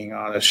 if we're being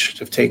honest, should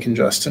have taken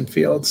Justin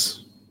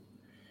Fields.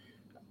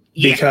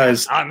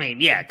 Because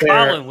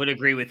Colin would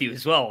agree with you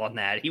as well on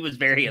that. He was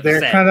very upset.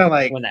 They're kind of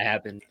like when that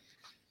happened.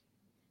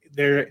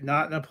 They're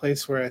not in a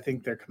place where I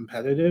think they're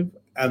competitive,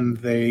 and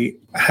they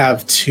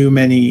have too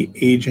many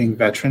aging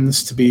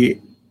veterans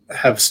to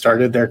have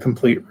started their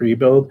complete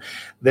rebuild.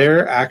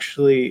 They're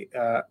actually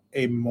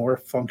a more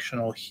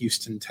functional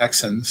Houston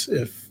Texans,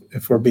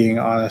 if we're being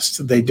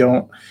honest. They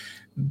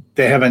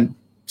haven't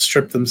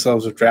stripped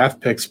themselves of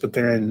draft picks, but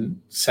they're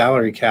in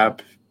salary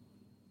cap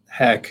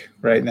heck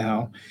right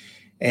now.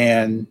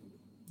 And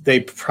they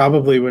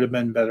probably would have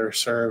been better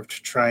served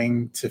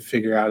trying to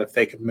figure out if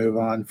they could move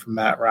on from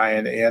Matt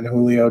Ryan and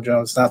Julio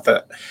Jones. Not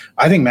that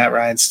I think Matt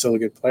Ryan's still a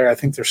good player. I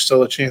think there's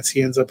still a chance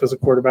he ends up as a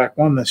quarterback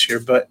one this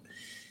year, but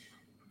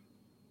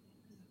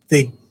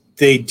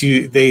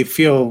they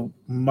feel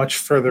much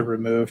further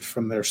removed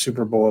from their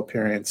Super Bowl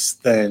appearance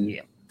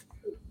than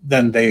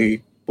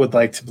they would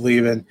like to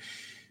believe in.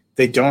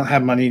 They don't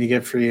have money to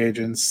get free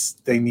agents.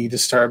 They need to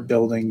start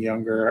building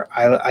younger.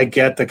 I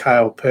get the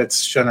Kyle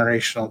Pitts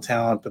generational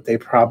talent, but they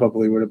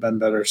probably would have been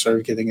better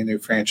served getting a new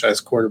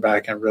franchise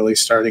quarterback and really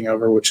starting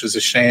over, which is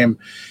a shame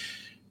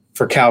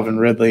for Calvin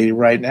Ridley.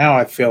 Right now,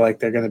 I feel like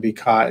they're going to be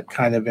caught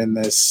kind of in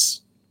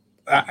this.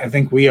 I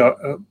think we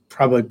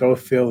probably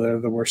both feel they're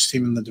the worst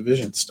team in the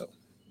division still.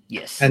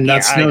 Yes. And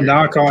that's no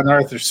knock on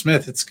Arthur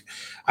Smith.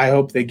 I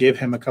hope they give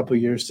him a couple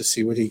years to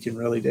see what he can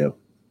really do.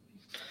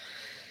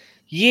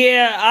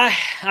 Yeah,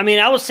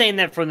 I was saying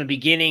that from the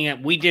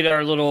beginning. We did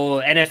our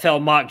little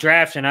NFL mock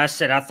draft, and I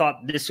said I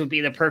thought this would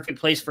be the perfect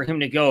place for him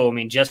to go. I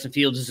mean, Justin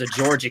Fields is a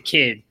Georgia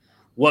kid.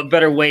 What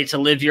better way to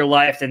live your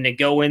life than to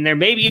go in there?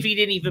 Maybe if he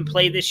didn't even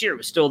play this year, it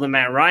was still the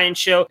Matt Ryan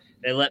show.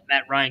 They let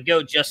Matt Ryan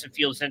go. Justin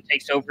Fields then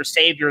takes over,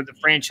 savior of the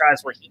franchise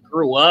where he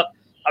grew up.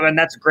 I mean,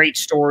 that's a great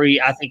story.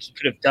 I think he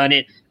could have done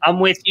it. I'm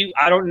with you.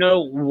 I don't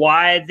know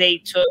why they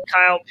took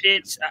Kyle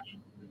Pitts.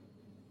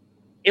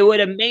 It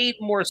would have made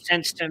more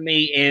sense to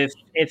me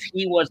if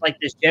he was like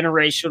this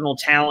generational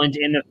talent,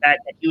 in the fact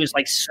that he was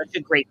like such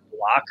a great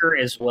blocker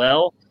as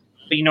well.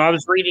 But, I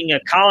was reading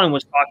Colin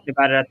was talking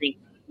about it, I think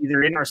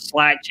either in our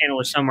Slack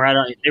channel or somewhere.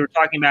 They were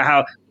talking about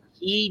how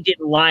he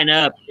didn't line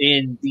up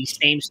in the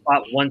same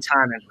spot one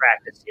time in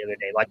practice the other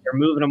day. Like, they're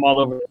moving him all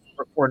over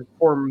the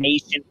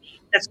formation.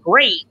 That's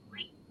great.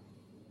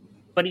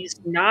 But he's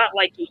not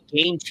like a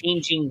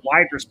game-changing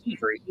wide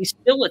receiver. He's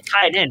still a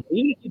tight end.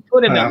 Even if you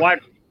put him at wide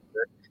receiver,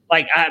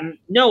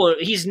 no,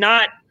 he's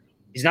not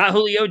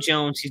Julio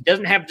Jones. He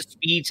doesn't have the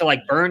speed to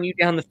like burn you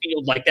down the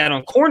field like that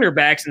on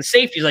cornerbacks and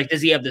safeties. Like,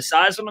 does he have the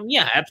size on him?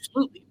 Yeah,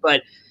 absolutely.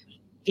 But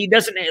he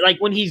doesn't, like,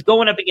 when he's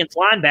going up against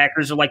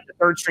linebackers or like the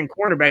third string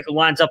cornerback who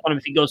lines up on him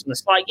if he goes in the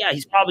slot. Yeah,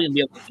 he's probably gonna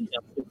be able to beat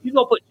him. If you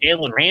go put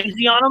Jalen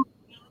Ramsey on him,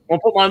 I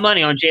won't put my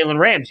money on Jalen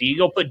Ramsey. You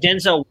go put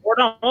Denzel Ward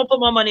on, I won't put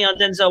my money on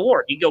Denzel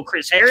Ward. You go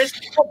Chris Harris, I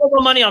won't put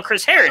my money on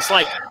Chris Harris.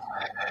 Like,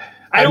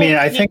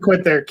 I think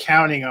what they're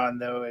counting on,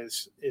 though,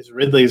 is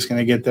Ridley's going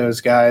to get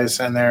those guys,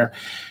 and they're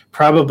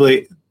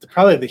probably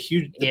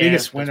the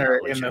biggest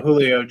winner in the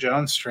Julio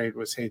Jones trade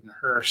was Hayden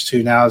Hurst,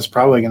 who now is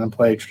probably going to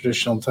play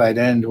traditional tight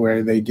end,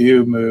 where they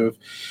do move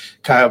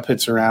Kyle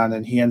Pitts around,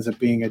 and he ends up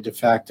being a de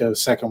facto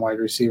second wide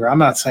receiver. I'm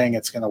not saying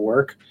it's going to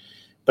work,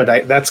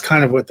 but that's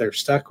kind of what they're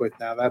stuck with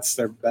now. That's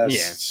their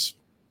best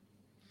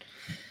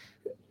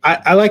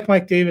I like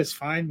Mike Davis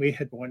fine. We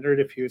had wondered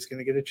if he was going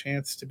to get a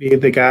chance to be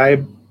the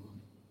guy.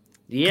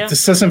 Yeah.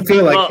 This doesn't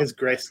feel like his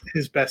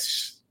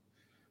best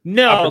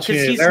no,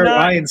 because he's Their not.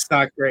 line's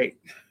not great.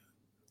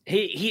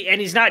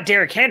 He's not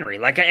Derrick Henry.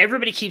 Like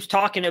everybody keeps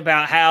talking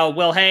about how,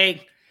 well,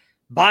 hey,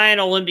 buying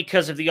all in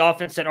because of the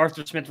offense that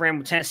Arthur Smith ran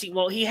with Tennessee.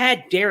 Well, he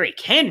had Derrick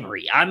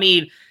Henry. I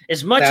mean,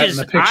 as much as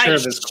the picture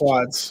of his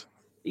quads.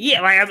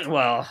 Yeah,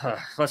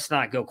 let's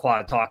not go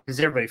quad talk because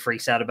everybody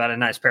freaks out about a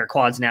nice pair of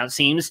quads now, it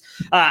seems.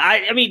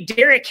 I mean,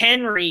 Derrick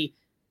Henry,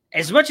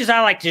 as much as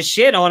I like to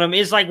shit on him,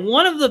 is like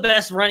one of the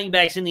best running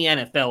backs in the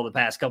NFL the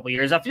past couple of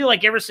years. I feel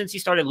like ever since he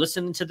started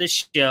listening to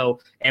this show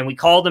and we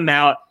called him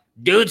out,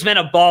 dude's been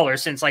a baller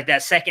since like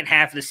that second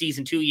half of the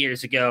season 2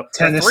 years ago.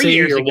 Tennessee, 3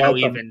 years ago welcome.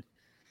 even.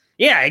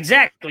 Yeah,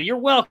 exactly. You're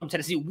welcome,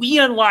 Tennessee. We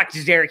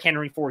unlocked Derrick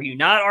Henry for you,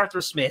 not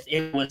Arthur Smith.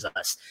 It was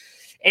us.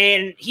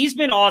 And he's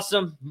been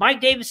awesome. Mike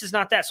Davis is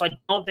not that, so I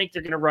don't think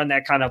they're going to run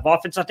that kind of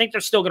offense. I think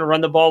they're still going to run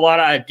the ball a lot.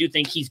 I do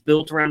think he's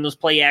built around those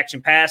play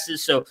action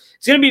passes. So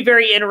it's going to be a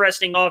very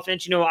interesting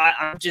offense. You know,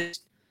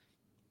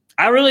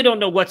 I really don't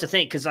know what to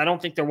think because I don't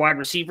think their wide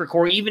receiver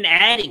core, even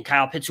adding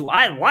Kyle Pitts, who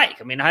I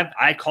like. I mean,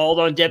 I called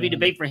on Debbie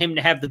Debate for him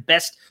to have the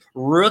best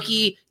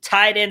rookie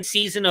tight end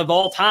season of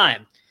all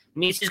time. I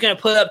mean, he's going to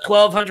put up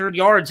 1,200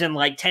 yards and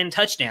like 10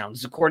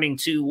 touchdowns, according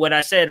to what I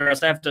said, or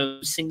else I have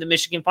to sing the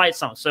Michigan fight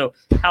song. So,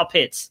 Kyle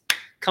Pitts,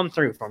 come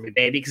through for me,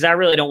 baby, because I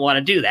really don't want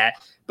to do that.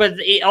 But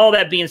all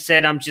that being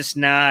said, I'm just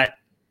not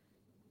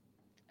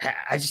 –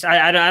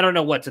 I don't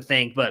know what to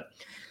think. But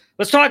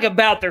let's talk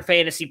about their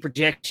fantasy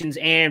projections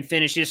and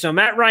finishes. So,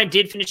 Matt Ryan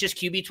did finish his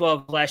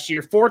QB12 last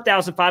year,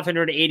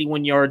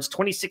 4,581 yards,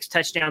 26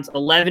 touchdowns,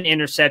 11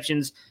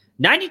 interceptions.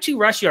 92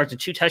 rush yards and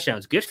 2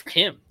 touchdowns. Good for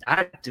him.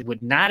 I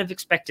would not have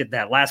expected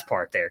that last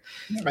part there.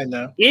 I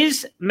know.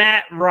 Is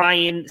Matt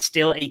Ryan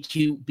still a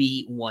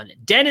QB1?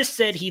 Dennis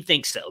said he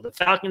thinks so. The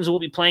Falcons will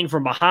be playing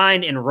from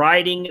behind and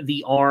riding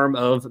the arm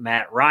of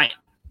Matt Ryan.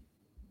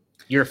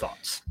 Your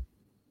thoughts?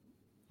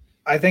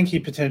 I think he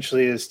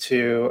potentially is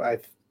too.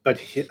 But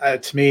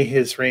to me,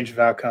 his range of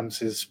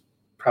outcomes is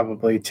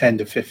probably 10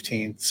 to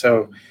 15.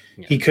 So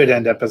he could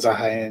end up as a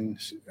high-end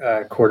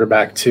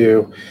quarterback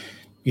too.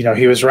 You know,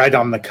 he was right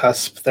on the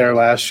cusp there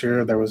last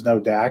year. There was no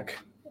Dak.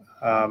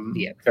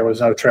 There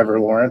was no Trevor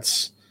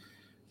Lawrence.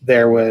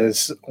 There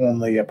was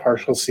only a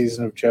partial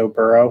season of Joe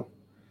Burrow.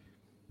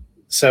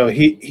 So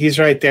he's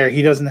right there.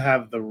 He doesn't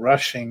have the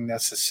rushing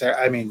necessary.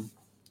 I mean,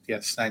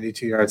 yes,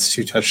 92 yards,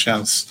 2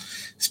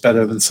 touchdowns is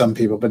better than some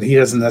people, but he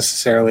doesn't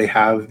necessarily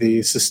have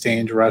the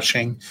sustained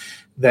rushing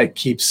that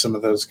keeps some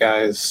of those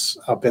guys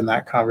up in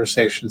that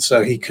conversation.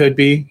 So he could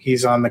be.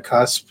 He's on the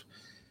cusp.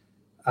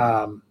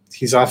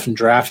 He's often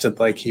drafted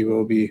like he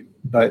will be,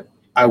 but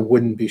I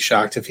wouldn't be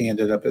shocked if he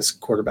ended up as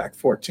quarterback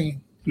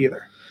 14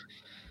 either.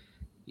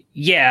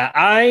 Yeah,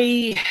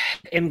 I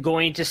am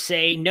going to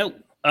say no.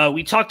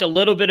 We talked a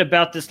little bit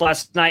about this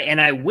last night,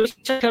 and I wish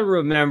I could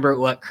remember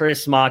what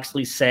Chris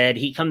Moxley said.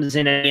 He comes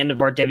in at the end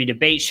of our Debbie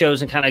Debate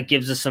shows and kind of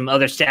gives us some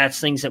other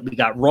stats, things that we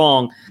got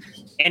wrong.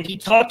 And he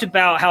talked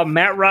about how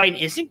Matt Ryan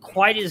isn't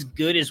quite as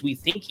good as we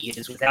think he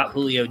is without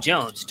Julio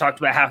Jones. He talked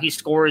about how he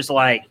scores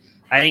like,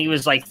 I think it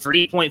was like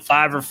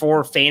 3.5 or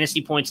 4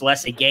 fantasy points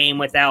less a game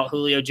without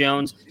Julio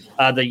Jones.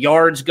 The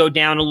yards go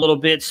down a little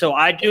bit. So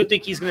I do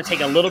think he's going to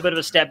take a little bit of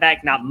a step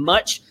back, not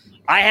much.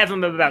 I have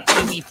him about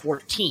QB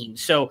 14.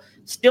 So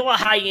still a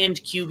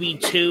high-end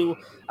QB 2.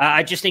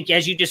 I just think,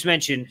 as you just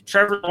mentioned,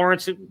 Trevor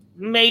Lawrence,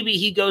 maybe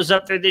he goes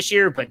up there this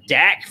year, but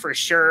Dak for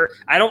sure.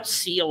 I don't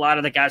see a lot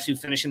of the guys who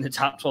finish in the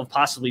top 12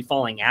 possibly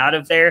falling out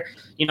of there.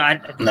 You know, I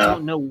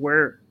don't know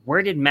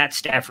where did Matt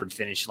Stafford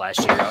finish last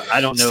year?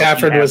 I don't know.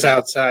 Stafford was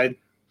outside.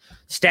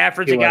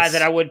 Stafford's a guy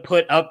that I would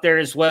put up there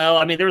as well.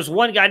 I mean, there was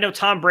one guy, I know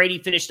Tom Brady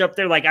finished up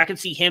there. Like, I could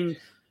see him,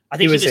 I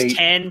think he was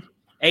 10,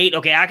 8.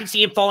 Okay, I can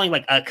see him falling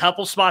like a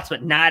couple spots,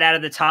 but not out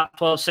of the top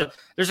 12. So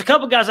there's a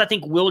couple guys I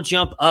think will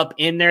jump up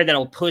in there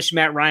that'll push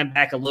Matt Ryan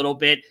back a little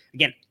bit.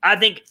 Again, I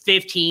think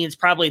 15 is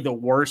probably the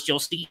worst you'll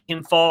see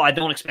him fall. I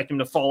don't expect him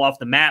to fall off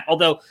the map,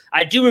 although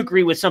I do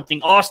agree with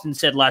something Austin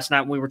said last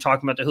night when we were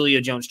talking about the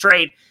Julio Jones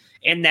trade,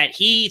 and that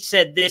he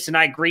said this, and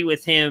I agree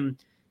with him.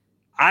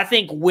 I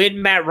think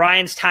when Matt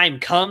Ryan's time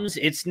comes,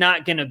 it's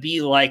not going to be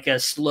like a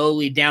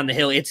slowly down the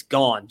hill. It's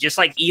gone. Just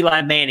like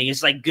Eli Manning.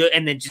 It's like good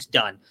and then just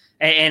done.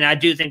 And I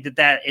do think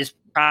that is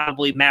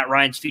probably Matt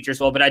Ryan's future as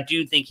well. But I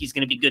do think he's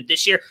going to be good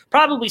this year.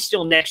 Probably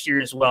still next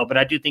year as well. But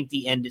I do think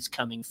the end is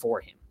coming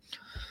for him.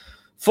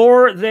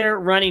 For their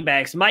running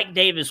backs, Mike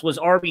Davis was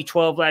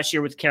RB12 last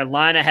year with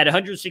Carolina, had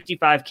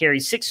 165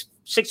 carries,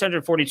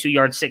 642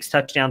 yards, 6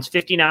 touchdowns,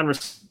 59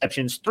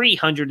 receptions,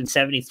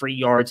 373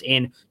 yards,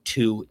 and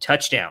 2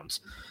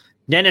 touchdowns.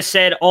 Dennis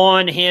said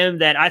on him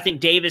that I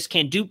think Davis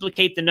can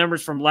duplicate the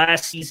numbers from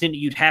last season.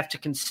 You'd have to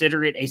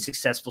consider it a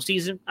successful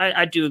season.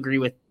 I do agree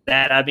with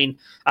that. I mean,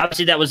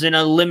 obviously that was in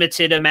a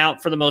limited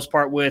amount for the most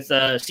part with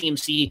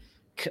CMC.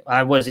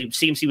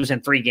 CMC was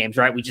in 3 games,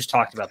 right? We just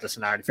talked about this,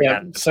 and I already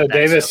forgot. So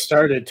Davis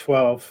started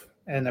 12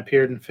 and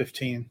appeared in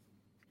 15.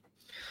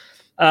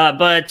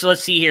 But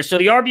let's see here. So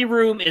the RB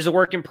room is a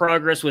work in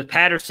progress with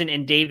Patterson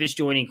and Davis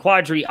joining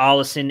Quadri,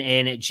 Ollison,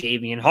 and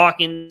Javian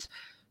Hawkins.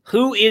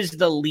 Who is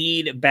the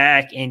lead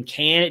back, and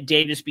can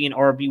Davis be an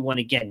RB1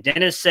 again?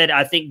 Dennis said,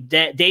 I think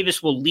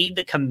Davis will lead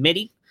the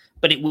committee,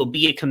 but it will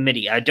be a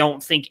committee. I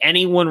don't think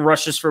anyone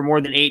rushes for more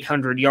than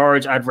 800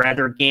 yards. I'd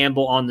rather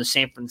gamble on the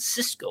San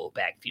Francisco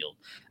backfield.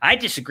 I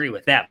disagree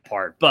with that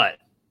part, but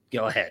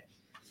go ahead.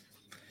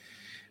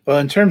 Well,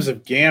 in terms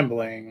of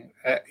gambling,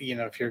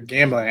 if you're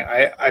gambling,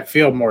 I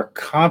feel more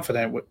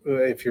confident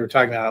if you're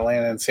talking about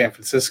Atlanta and San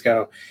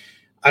Francisco.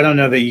 I don't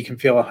know that you can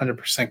feel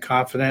 100%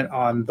 confident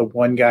on the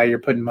one guy you're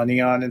putting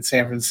money on in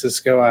San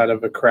Francisco out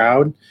of a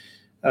crowd.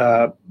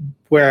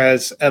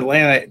 Whereas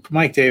Atlanta,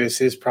 Mike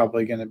Davis is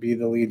probably going to be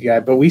the lead guy,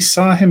 but we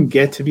saw him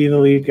get to be the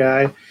lead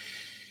guy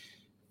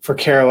for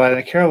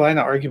Carolina.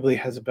 Carolina arguably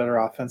has a better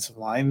offensive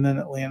line than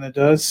Atlanta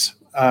does.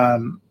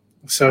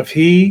 So if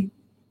he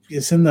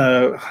is in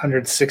the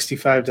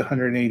 165 to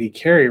 180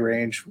 carry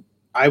range,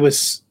 I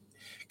was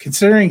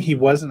considering he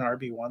was an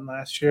RB1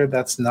 last year.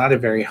 That's not a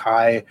very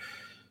high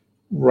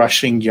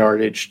rushing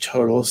yardage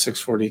total,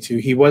 642.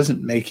 He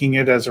wasn't making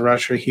it as a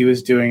rusher. He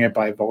was doing it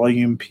by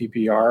volume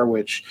PPR,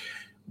 which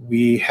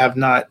we have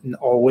not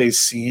always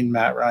seen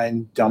Matt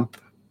Ryan dump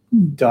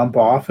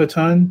off a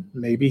ton.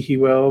 Maybe he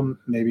will,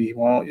 maybe he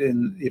won't.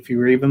 And if you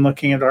were even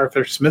looking at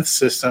Arthur Smith's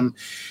system,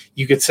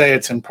 you could say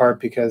it's in part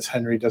because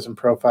Henry doesn't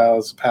profile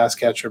as a pass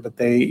catcher, but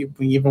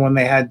even when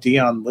they had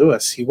Dion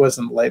Lewis, he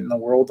wasn't lighting the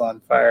world on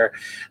fire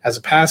as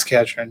a pass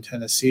catcher in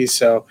Tennessee.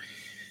 So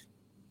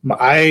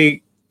I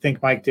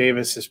think Mike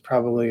Davis is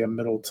probably a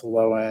middle to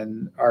low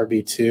end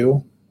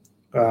RB2.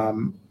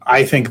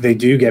 I think they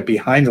do get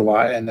behind a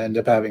lot and end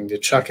up having to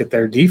chuck it.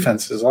 Their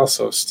defense is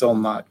also still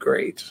not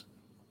great.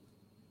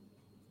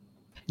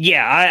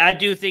 Yeah, I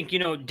do think,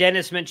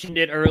 Dennis mentioned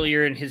it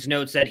earlier in his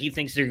notes that he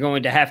thinks they're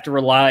going to have to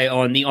rely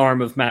on the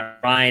arm of Matt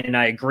Ryan, and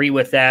I agree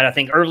with that. I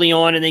think early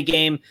on in the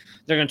game,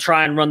 they're going to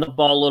try and run the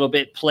ball a little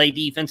bit, play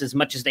defense as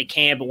much as they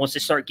can, but once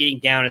they start getting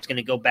down, it's going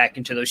to go back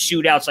into those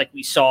shootouts like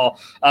we saw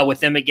with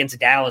them against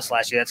Dallas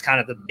last year. That's kind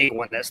of the big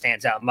one that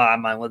stands out in my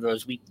mind, whether it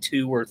was week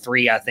 2 or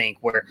 3, I think,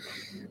 where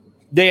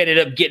they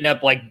ended up getting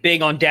up like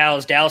big on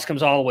Dallas. Dallas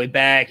comes all the way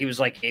back. It was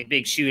like a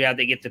big shootout.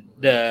 They get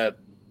the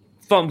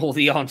fumble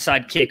the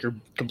onside kick or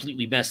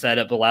completely mess that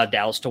up, allow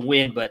Dallas to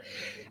win. But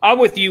I'm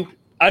with you.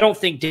 I don't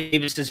think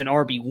Davis is an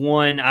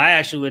RB1. I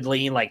actually would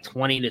lean like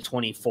 20 to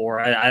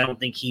 24. I don't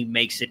think he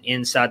makes it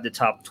inside the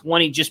top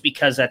 20 just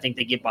because I think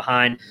they get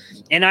behind.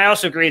 And I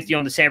also agree with you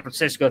on the San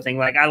Francisco thing.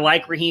 Like, I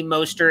like Raheem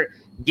Mostert,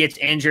 gets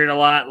injured a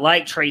lot,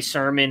 like Trey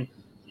Sermon.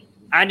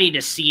 I need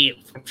to see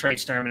it from Trey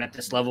Sermon at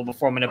this level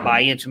before I'm going to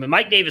buy into him. And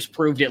Mike Davis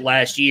proved it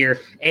last year.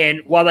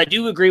 And while I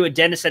do agree with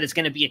Dennis that it's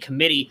going to be a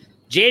committee,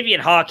 Javian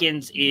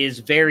Hawkins is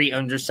very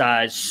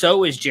undersized.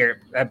 So is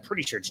Jarrett. I'm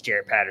pretty sure it's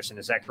Jarrett Patterson.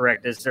 Is that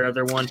correct? Is there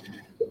other one?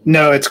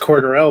 No, it's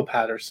Cordarrelle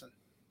Patterson.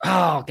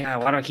 Oh,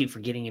 God. Why do I keep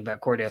forgetting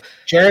about Cordell?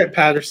 Jarrett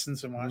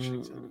Patterson's in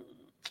Washington.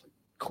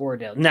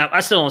 Cordell. No, I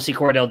still don't see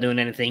Cordell doing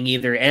anything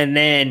either. And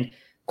then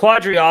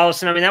Quadri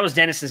Ollison, I mean, that was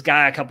Dennis's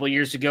guy a couple of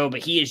years ago,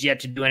 but he has yet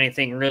to do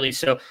anything really.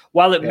 So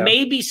while it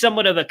may be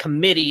somewhat of a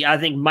committee, I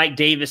think Mike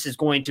Davis is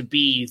going to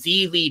be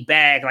the lead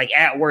back, like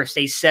at worst,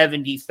 a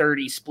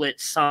 70-30 split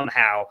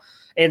somehow.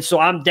 And so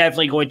I'm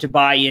definitely going to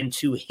buy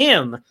into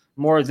him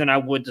more than I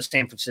would the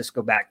San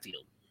Francisco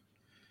backfield.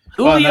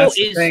 Julio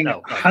is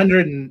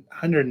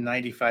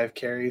 195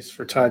 carries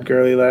for Todd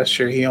Gurley last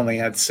year. He only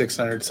had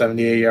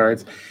 678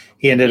 yards.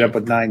 He ended up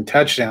with 9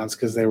 touchdowns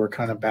because they were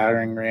kind of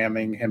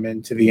ramming him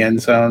into the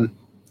end zone.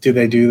 Do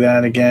they do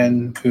that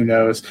again? Who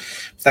knows?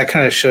 That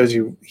kind of shows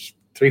you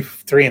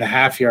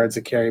 3.5 yards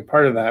a carry.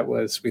 Part of that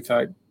was we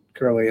thought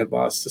Gurley had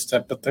lost a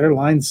step, but their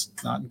line's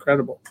not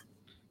incredible.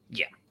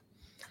 Yeah.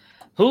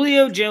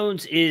 Julio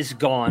Jones is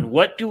gone.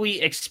 What do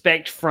we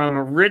expect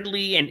from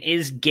Ridley, and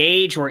is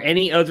Gage or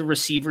any other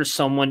receiver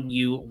someone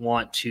you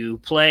want to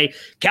play?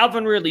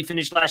 Calvin Ridley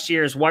finished last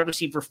year as wide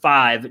receiver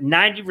 5,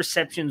 90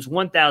 receptions,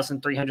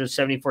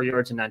 1,374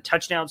 yards, and 9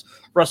 touchdowns.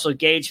 Russell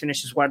Gage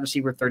finished as wide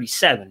receiver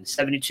 37,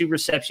 72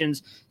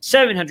 receptions,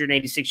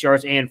 786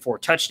 yards, and 4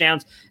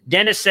 touchdowns.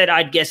 Dennis said,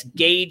 I'd guess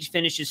Gage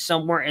finishes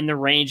somewhere in the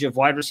range of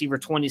wide receiver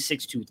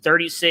 26 to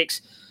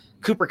 36.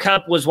 Cooper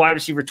Kupp was wide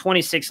receiver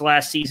 26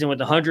 last season with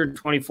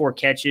 124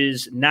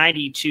 catches,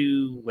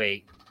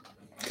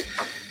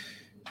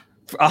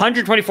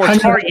 124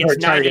 targets,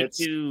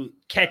 92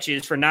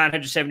 catches for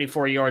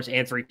 974 yards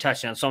and 3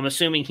 touchdowns. So I'm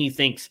assuming he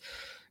thinks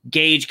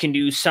Gage can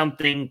do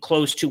something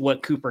close to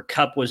what Cooper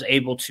Kupp was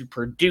able to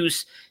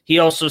produce. He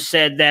also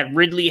said that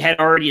Ridley had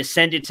already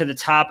ascended to the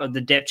top of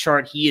the depth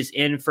chart. He is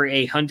in for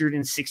a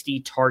 160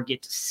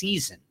 target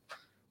season.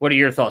 What are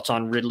your thoughts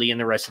on Ridley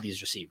and the rest of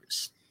these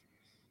receivers?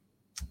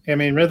 I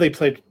mean, Ridley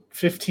played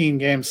 15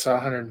 games, saw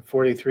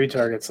 143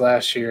 targets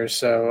last year.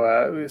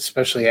 So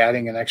especially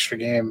adding an extra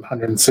game,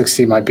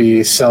 160 might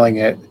be selling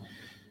it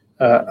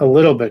a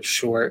little bit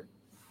short.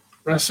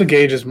 Russell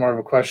Gage is more of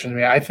a question to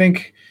me. I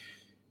think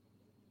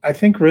I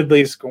think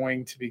Ridley's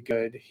going to be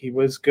good. He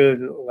was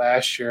good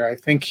last year. I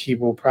think he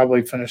will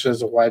probably finish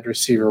as a wide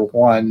receiver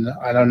 1.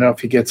 I don't know if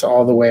he gets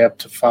all the way up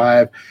to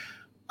 5.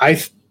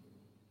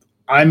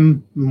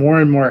 I'm more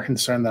and more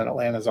concerned that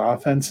Atlanta's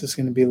offense is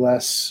going to be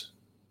less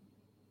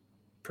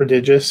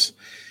prodigious.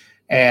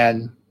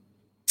 And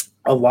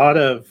a lot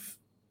of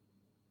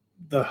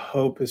the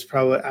hope is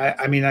probably –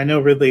 I mean, I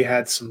know Ridley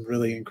had some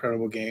really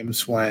incredible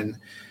games when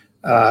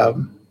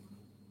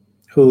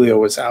Julio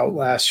was out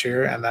last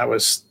year, and that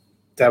was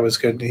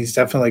good. He's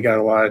definitely got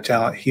a lot of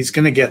talent. He's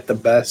going to get the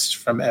best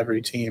from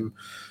every team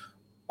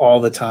all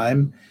the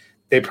time.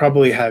 They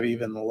probably have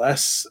even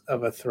less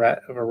of a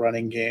threat of a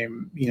running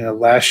game.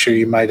 Last year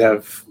you might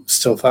have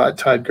still thought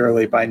Todd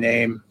Gurley by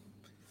name,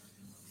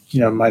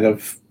 might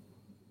have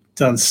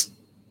done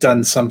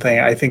something.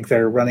 I think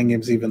their running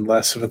game's even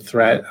less of a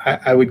threat.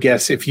 I would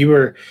guess if you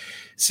were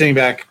sitting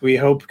back, we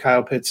hope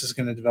Kyle Pitts is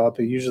going to develop.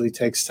 It usually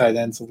takes tight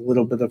ends a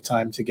little bit of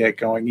time to get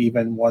going,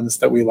 even ones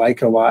that we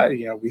like a lot.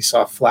 We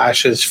saw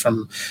flashes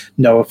from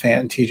Noah Fant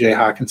and TJ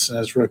Hawkinson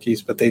as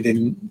rookies, but they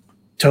didn't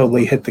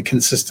totally hit the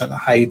consistent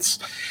heights.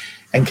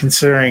 And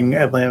considering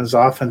Atlanta's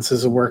offense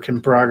is a work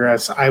in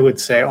progress, I would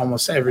say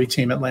almost every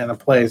team Atlanta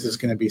plays is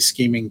going to be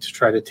scheming to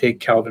try to take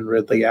Calvin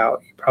Ridley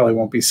out. You probably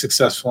won't be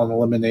successful in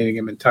eliminating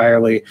him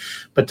entirely,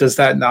 but does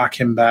that knock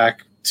him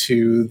back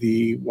to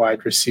the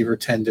wide receiver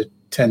 10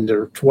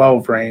 to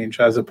 12 range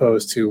as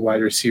opposed to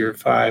wide receiver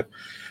 5?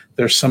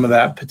 There's some of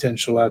that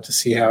potential out to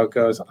see how it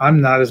goes.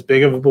 I'm not as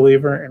big of a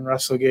believer in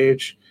Russell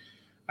Gage.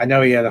 I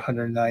know he had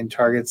 109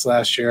 targets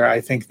last year.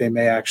 I think they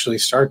may actually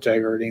start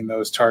diverting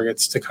those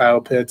targets to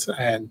Kyle Pitts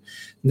and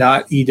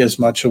not eat as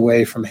much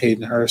away from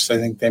Hayden Hurst. I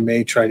think they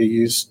may try to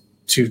use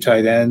 2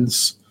 tight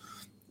ends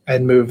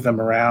and move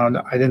them around.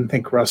 I didn't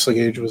think Russell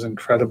Gage was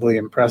incredibly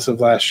impressive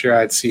last year.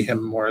 I'd see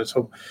him more as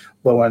a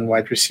low-end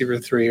wide receiver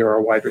 3 or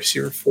a wide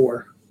receiver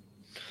 4.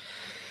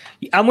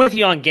 I'm with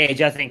you on Gage.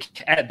 I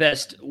think at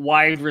best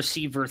wide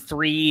receiver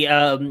 3.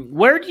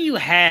 Where do you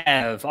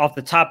have off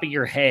the top of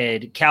your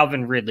head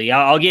Calvin Ridley?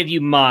 I'll give you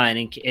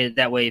mine, and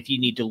that way if you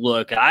need to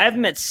look. I have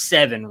him at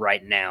 7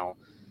 right now.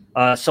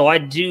 So I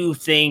do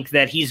think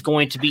that he's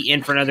going to be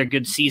in for another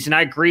good season.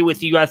 I agree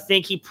with you. I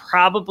think he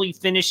probably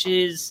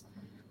finishes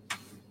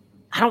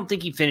 – I don't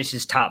think he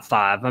finishes top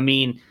 5. I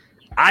mean –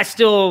 I'm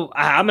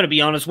going to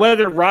be honest,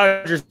 whether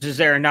Rodgers is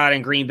there or not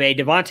in Green Bay,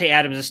 Devontae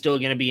Adams is still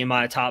going to be in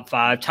my top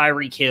 5.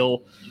 Tyreek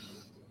Hill,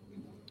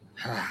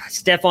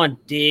 Stephon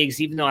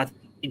Diggs, even though I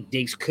think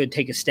Diggs could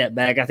take a step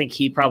back, I think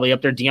he probably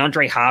up there.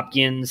 DeAndre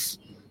Hopkins,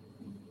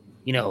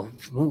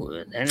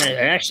 and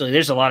actually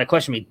there's a lot of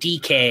questions.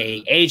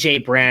 DK,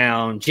 AJ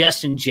Brown,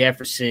 Justin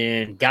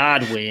Jefferson,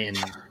 Godwin.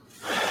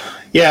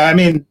 Yeah, I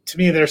mean, to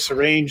me, there's a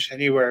range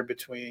anywhere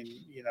between,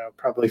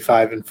 probably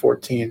 5 and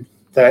 14.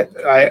 That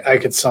I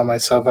could sell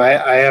myself.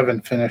 I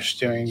haven't finished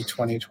doing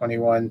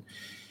 2021.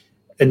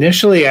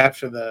 Initially,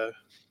 after the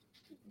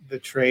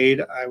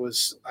trade, I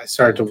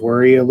started to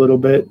worry a little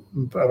bit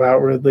about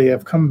Ridley.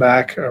 I've come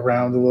back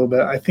around a little bit.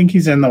 I think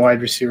he's in the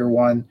wide receiver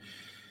 1.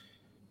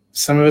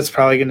 Some of it's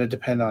probably going to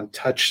depend on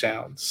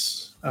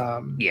touchdowns.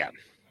 Yeah,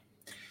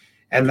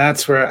 and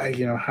that's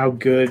where how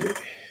good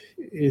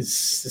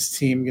is this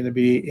team going to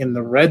be in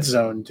the red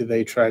zone? Do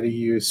they try to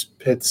use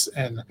Pitts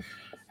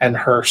and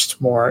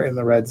Hurst more in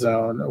the red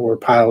zone, or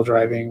pile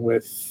driving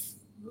with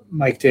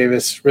Mike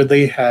Davis?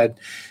 Ridley had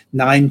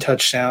 9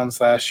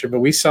 touchdowns last year, but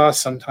we saw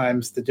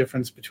sometimes the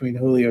difference between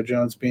Julio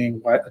Jones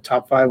being a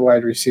top 5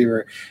 wide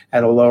receiver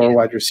and a lower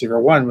wide receiver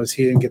 1 was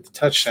he didn't get the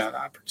touchdown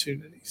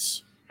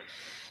opportunities.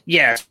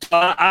 Yeah,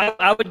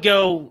 I would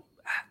go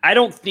 – I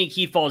don't think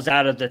he falls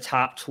out of the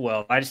top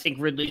 12. I just think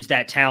Ridley's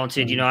that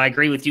talented. Mm-hmm. I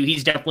agree with you.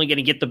 He's definitely going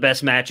to get the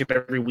best matchup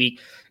every week.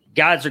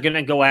 Guys are going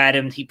to go at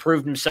him. He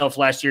proved himself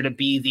last year to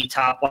be the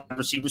top wide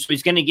receiver, so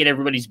he's going to get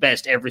everybody's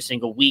best every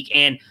single week.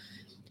 And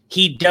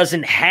he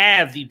doesn't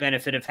have the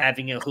benefit of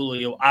having a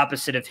Julio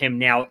opposite of him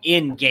now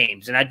in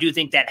games. And I do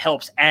think that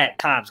helps at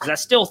times, because I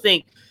still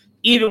think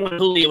even when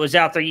Julio was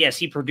out there, yes,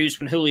 he produced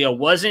when Julio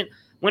wasn't.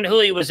 When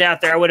Julio was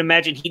out there, I would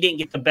imagine he didn't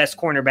get the best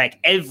cornerback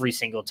every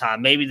single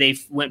time. Maybe they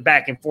went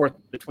back and forth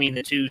between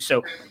the two.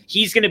 So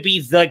he's going to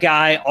be the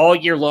guy all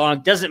year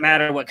long. Doesn't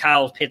matter what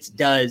Kyle Pitts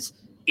does.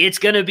 It's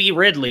going to be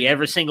Ridley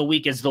every single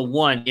week as the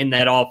one in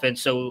that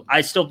offense. So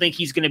I still think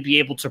he's going to be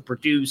able to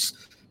produce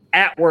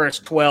at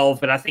worst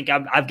 12, but I think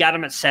I've got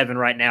him at 7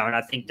 right now, and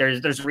I think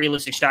there's a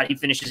realistic shot he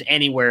finishes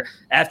anywhere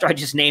after I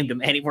just named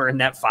him anywhere in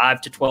that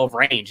 5 to 12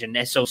 range,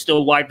 and so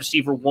still wide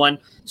receiver 1,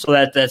 so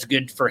that's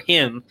good for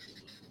him.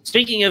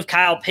 Speaking of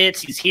Kyle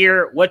Pitts, he's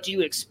here. What do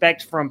you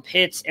expect from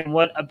Pitts, and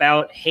what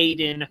about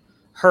Hayden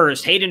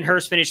Hurst? Hayden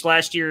Hurst finished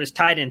last year as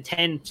tight end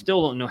 10.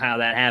 Still don't know how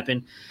that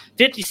happened.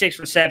 56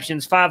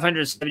 receptions,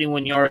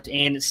 571 yards,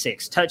 and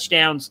 6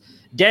 touchdowns.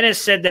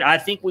 Dennis said that I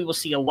think we will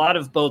see a lot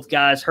of both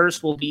guys.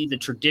 Hurst will be the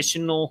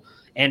traditional,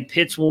 and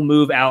Pitts will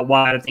move out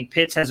wide. I think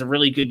Pitts has a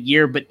really good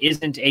year, but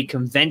isn't a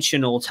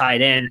conventional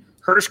tight end.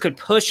 Hurst could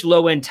push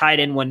low-end tight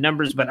end 1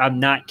 numbers, but I'm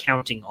not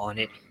counting on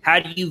it. How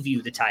do you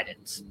view the tight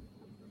ends?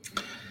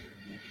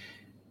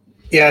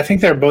 Yeah, I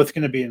think they're both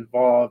going to be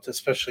involved,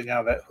 especially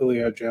now that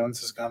Julio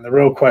Jones is gone. The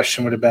real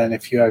question would have been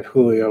if you had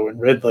Julio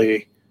and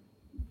Ridley,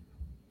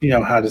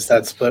 how does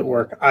that split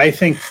work? I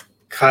think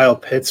Kyle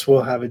Pitts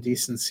will have a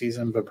decent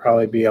season, but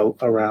probably be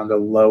around a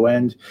low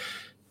end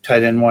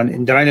tight end 1.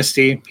 In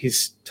Dynasty,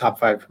 he's top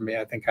 5 for me.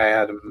 I think I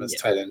had him as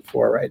tight end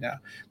 4 right now.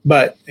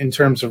 But in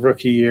terms of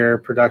rookie year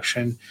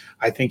production,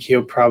 I think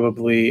he'll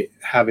probably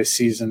have a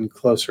season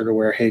closer to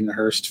where Hayden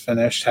Hurst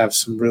finished, have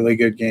some really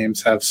good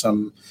games, have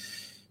some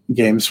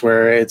games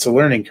where it's a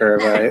learning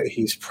curve.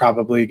 He's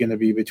probably going to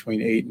be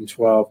between 8 and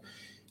 12.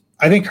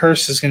 I think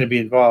Hurst is going to be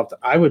involved.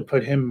 I would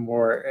put him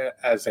more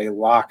as a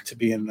lock to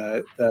be in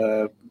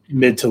the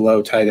mid to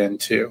low tight end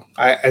 2.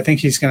 I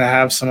think he's going to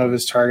have some of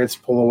his targets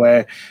pull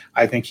away.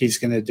 I think he's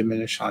going to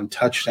diminish on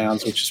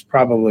touchdowns, which is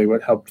probably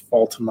what helped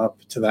vault him up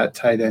to that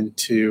tight end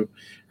 2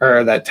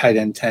 or that tight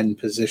end 10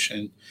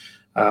 position.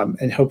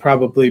 And he'll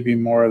probably be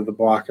more of the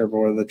blocker,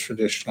 more of the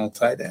traditional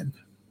tight end.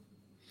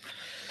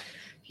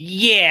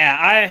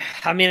 Yeah,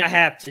 I mean, I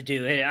have to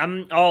do it.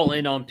 I'm all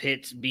in on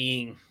Pitts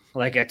being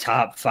like a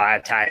top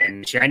 5 tight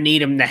end this year. I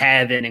need him to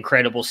have an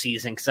incredible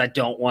season because I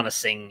don't want to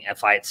sing a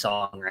fight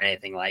song or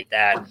anything like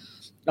that.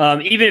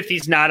 Even if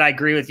he's not, I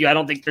agree with you. I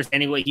don't think there's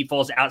any way he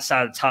falls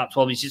outside of the top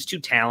 12. He's just too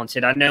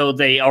talented. I know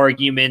the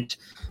argument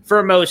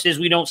for most is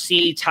we don't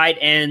see tight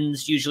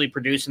ends usually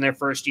produce in their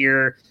first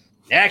year.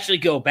 They actually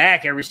go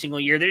back every single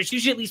year. There's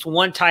usually at least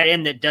one tight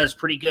end that does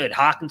pretty good.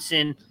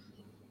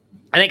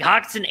 I think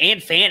Hawkinson and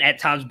Fant at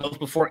times, both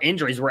before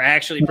injuries, were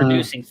actually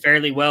producing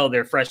fairly well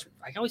their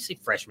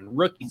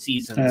rookie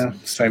seasons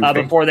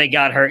before they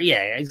got hurt.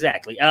 Yeah,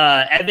 exactly.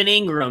 Evan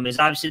Ingram is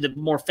obviously the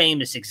more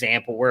famous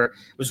example where it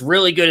was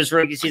really good his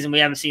rookie season. We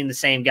haven't seen the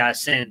same guy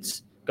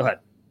since. Go ahead.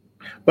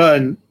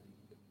 But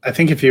I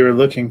think if you were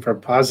looking for a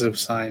positive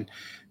sign,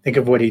 think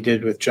of what he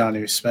did with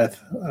Jonnu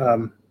Smith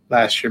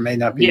last year. May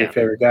not be your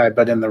favorite guy,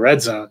 but in the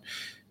red zone,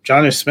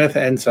 Jonnu Smith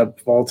ends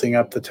up vaulting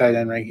up the tight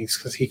end rankings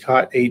because he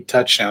caught 8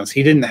 touchdowns.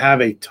 He didn't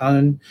have a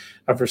ton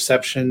of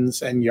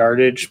receptions and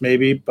yardage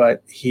maybe,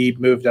 but he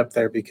moved up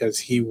there because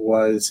he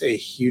was a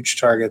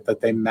huge target that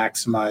they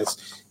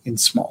maximized in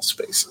small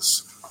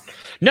spaces.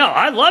 No,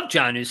 I love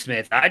Jonnu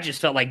Smith. I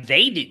just felt like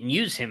they didn't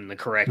use him the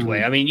correct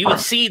way. I mean, you would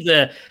see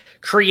the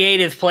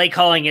creative play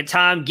calling at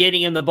time,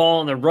 getting him the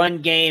ball in the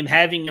run game,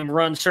 having him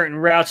run certain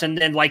routes, and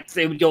then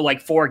they would go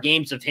 4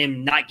 games of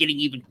him not getting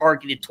even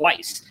targeted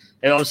twice.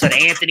 All of a sudden,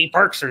 Anthony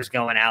Perkser's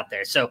going out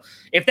there. So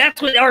if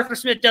that's what Arthur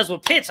Smith does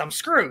with Pitts, I'm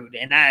screwed.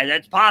 And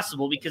that's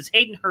possible because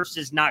Hayden Hurst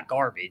is not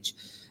garbage.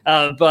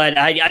 But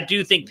I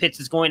do think Pitts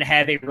is going to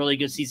have a really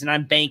good season.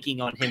 I'm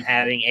banking on him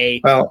having a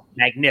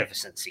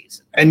magnificent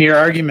season. And your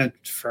argument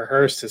for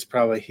Hurst is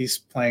probably he's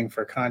playing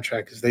for a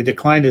contract because they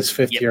declined his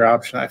 5th-year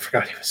option. I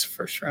forgot he was a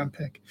first-round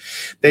pick.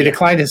 They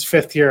declined his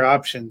 5th-year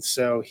option,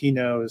 so he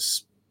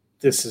knows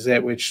this is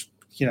it, which –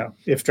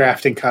 if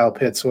drafting Kyle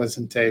Pitts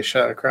wasn't a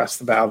shot across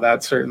the bow,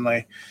 that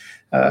certainly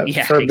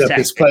firmed up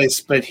his place.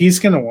 But he's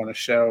going to want to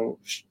show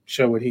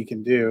what he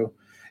can do.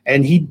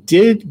 And he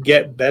did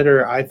get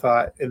better, I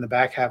thought, in the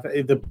back half.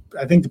 I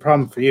think the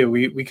problem for you,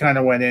 we kind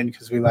of went in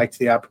because we liked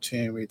the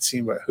opportunity. We'd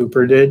seen what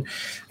Hooper did.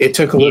 It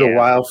took a little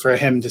while for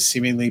him to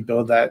seemingly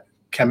build that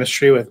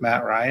chemistry with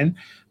Matt Ryan.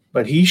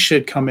 But he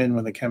should come in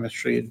with a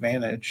chemistry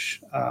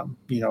advantage,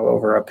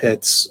 over a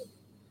Pitts.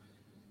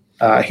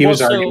 He was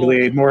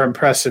arguably more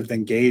impressive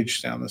than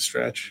Gage down the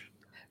stretch.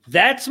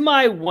 That's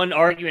my one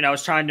argument I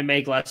was trying to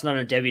make last night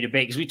on Debbie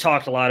Debate because we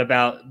talked a lot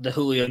about the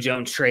Julio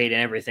Jones trade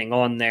and everything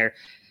on there.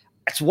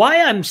 That's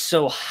why I'm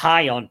so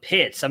high on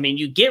Pitts. I mean,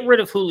 you get rid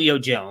of Julio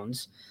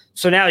Jones.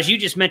 So now, as you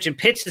just mentioned,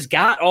 Pitts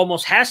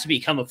almost has to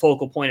become a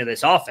focal point of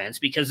this offense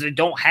because they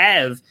don't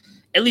have,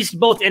 at least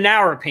both in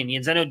our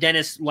opinions. I know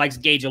Dennis likes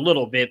Gage a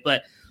little bit,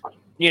 but,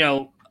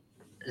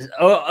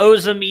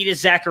 Ozamita,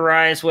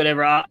 Zacharias,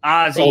 whatever,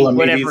 Ozzy,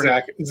 whatever.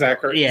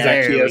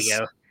 There we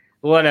go.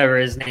 Whatever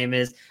his name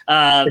is.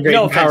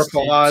 No offense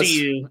to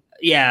you.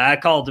 Yeah, I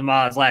called him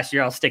Oz last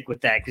year. I'll stick with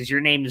that because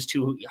your name is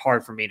too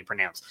hard for me to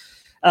pronounce.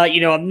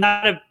 I'm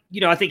not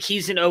I think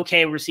he's an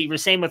okay receiver.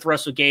 Same with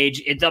Russell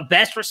Gage. The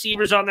best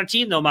receivers on their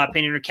team, though, in my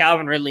opinion, are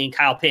Calvin Ridley and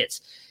Kyle Pitts.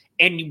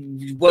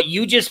 And what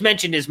you just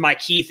mentioned is my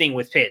key thing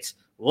with Pitts.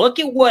 Look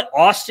at what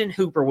Austin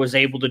Hooper was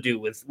able to do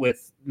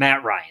with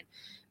Matt Ryan.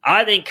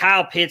 I think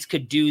Kyle Pitts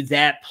could do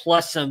that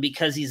plus some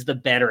because he's the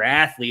better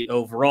athlete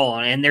overall,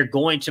 and they're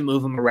going to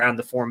move him around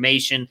the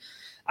formation.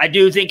 I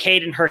do think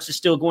Hayden Hurst is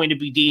still going to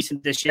be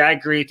decent this year. I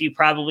agree with you,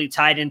 probably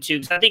tied into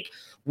because I think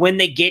when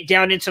they get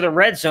down into the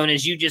red zone,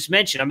 as you just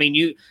mentioned, I mean,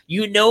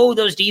 you know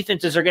those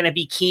defenses are going to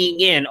be keying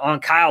in on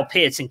Kyle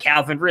Pitts and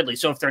Calvin Ridley.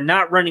 So if they're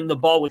not running the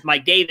ball with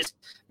Mike Davis,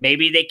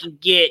 maybe they can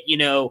get,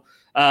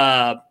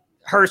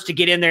 Hurst to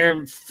get in there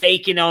and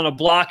fake it on a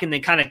block and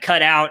then kind of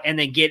cut out and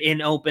then get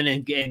in open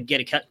and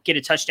get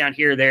a touchdown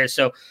here or there.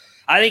 So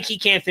I think he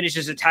can finish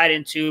as a tight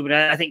end too, but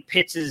I think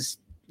Pitts is,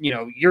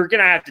 you're going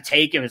to have to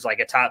take him as like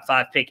a top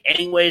 5 pick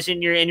anyways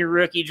in your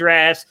rookie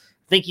drafts.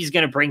 I think he's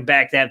going to bring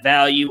back that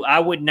value. I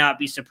would not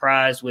be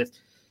surprised with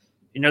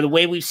the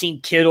way we've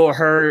seen Kittle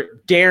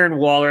hurt, Darren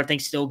Waller, I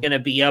think, still going to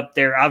be up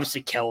there.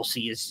 Obviously,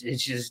 Kelsey is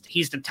just,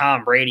 he's the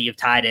Tom Brady of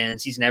tight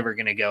ends. He's never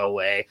going to go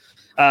away.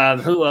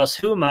 Who else?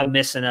 Who am I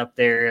missing up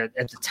there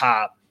at the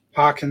top?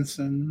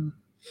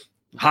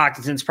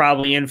 Hawkinson's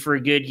probably in for a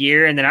good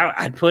year, and then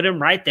I'd put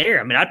him right there.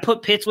 I mean, I'd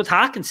put Pitts with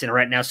Hawkinson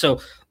right now. So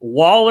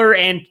Waller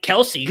and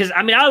Kelsey, because,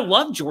 I mean, I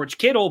love George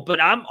Kittle, but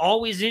I'm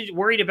always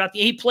worried about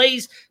he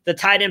plays the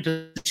tight end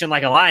position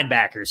like a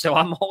linebacker, so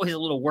I'm always a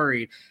little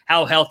worried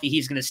how healthy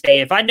he's going to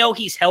stay. If I know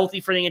he's healthy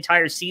for the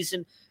entire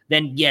season,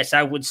 then yes,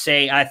 I would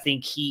say I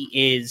think he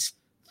is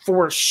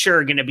for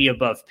sure going to be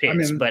above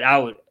Pitts, but I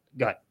would –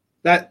 go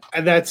ahead.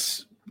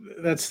 That's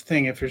the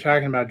thing. If you're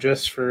talking about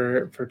just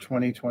for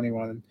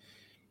 2021 –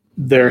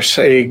 there's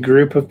a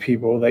group of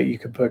people that you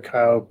could put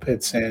Kyle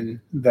Pitts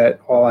in that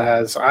all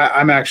has.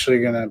 I'm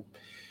actually going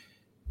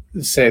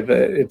to say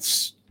that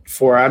it's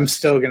four. I'm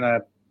still going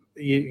to,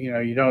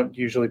 you don't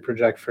usually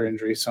project for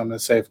injury. So I'm going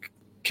to say if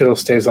Kittle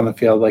stays on the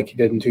field like he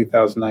did in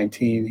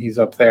 2019, he's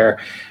up there.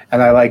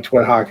 And I liked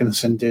what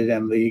Hawkinson did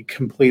and the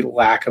complete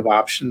lack of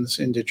options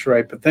in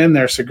Detroit. But then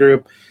there's a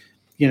group,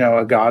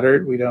 a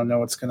Goddard. We don't know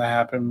what's going to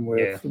happen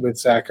with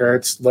Zach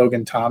Ertz,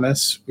 Logan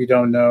Thomas. We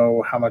don't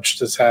know how much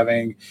does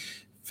having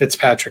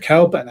Fitzpatrick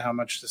help and how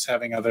much does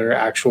having other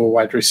actual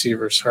wide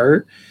receivers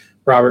hurt.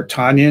 Robert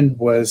Tonyan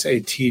was a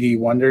TD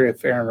wonder.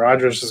 If Aaron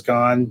Rodgers is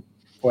gone,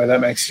 boy,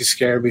 that makes you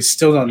scared. We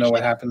still don't know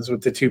what happens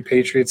with the two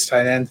Patriots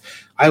tight ends.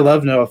 I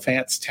love Noah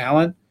Fant's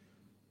talent.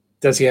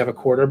 Does he have a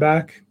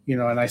quarterback?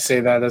 And I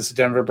say that as a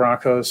Denver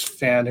Broncos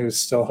fan who's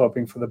still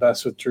hoping for the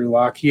best with Drew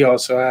Lock. He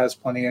also has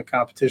plenty of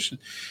competition.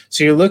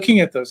 So you're looking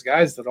at those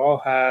guys that all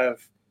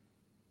have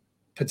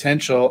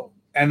potential.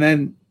 And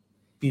then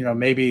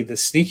maybe the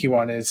sneaky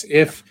one is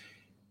if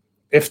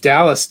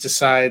Dallas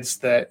decides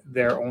that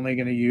they're only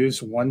going to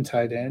use one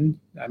tight end.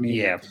 I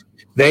mean,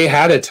 they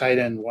had a tight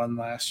end one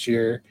last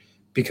year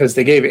because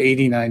they gave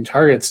 89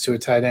 targets to a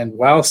tight end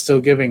while still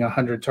giving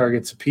 100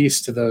 targets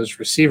apiece to those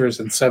receivers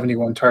and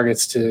 71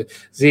 targets to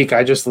Zeke.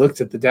 I just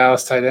looked at the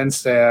Dallas tight end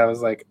today. I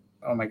was like,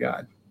 oh my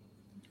God.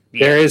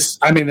 There's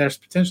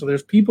potential.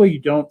 There's people you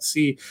don't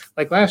see.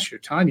 Like last year,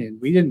 Tonyan,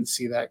 we didn't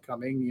see that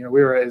coming.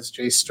 We were as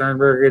Jay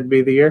Sternberger would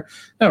be the year.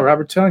 No,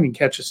 Robert Tonyan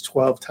catches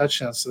 12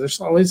 touchdowns. So there's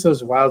always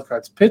those wild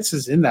cards. Pitts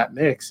is in that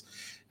mix.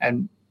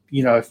 And,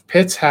 if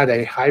Pitts had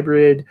a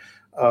hybrid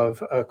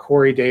of a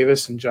Corey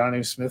Davis and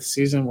Jonnu Smith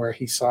season where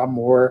he saw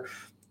more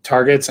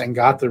targets and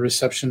got the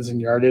receptions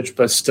and yardage,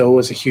 but still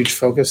was a huge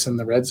focus in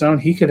the red zone,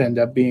 he could end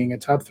up being a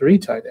top 3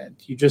 tight end.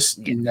 You just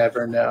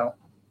never know.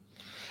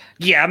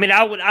 Yeah, I mean,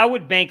 I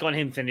would bank on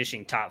him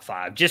finishing top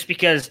 5 just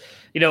because,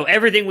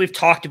 everything we've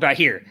talked about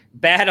here,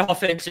 bad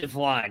offensive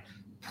line,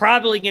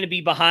 probably going to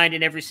be behind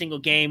in every single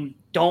game,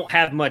 don't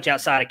have much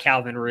outside of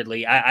Calvin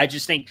Ridley. I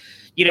just think,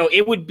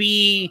 it would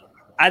be,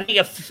 I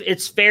think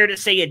it's fair to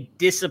say a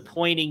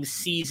disappointing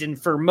season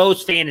for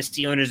most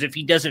fantasy owners if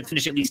he doesn't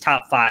finish at least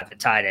top 5 at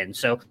tight end.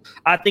 So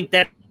I think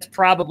that's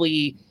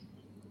probably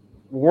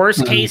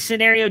worst case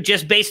scenario,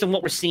 just based on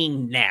what we're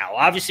seeing now.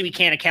 Obviously, we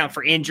can't account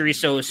for injuries,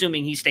 so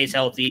assuming he stays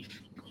healthy,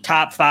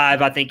 top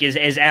 5, I think,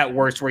 is at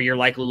worst where you're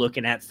likely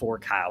looking at for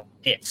Kyle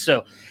Pitts.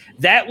 So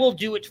that will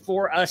do it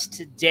for us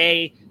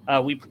today.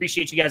 We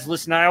appreciate you guys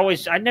listening.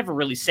 I never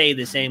really say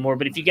this anymore,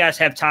 but if you guys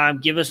have time,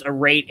 give us a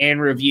rate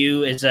and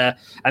review. As I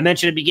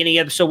mentioned at the beginning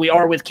of the episode, we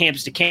are with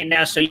Campus to Canton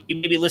now, so you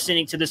may be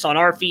listening to this on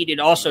our feed.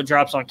 It also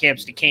drops on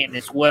Campus to Canton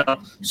as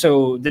well,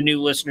 so the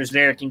new listeners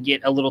there can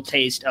get a little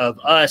taste of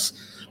us.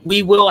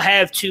 We will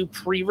have 2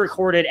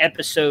 pre-recorded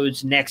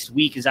episodes next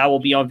week as I will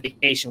be on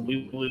vacation.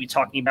 We will be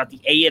talking about the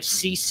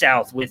AFC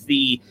South with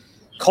the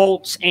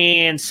Colts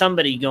and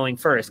somebody going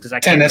first because I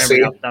can't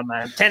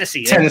remember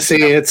Tennessee.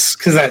 Tennessee, it's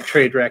because that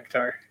trade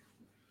Rectar.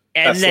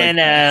 And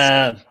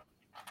then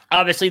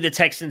obviously the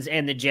Texans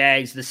and the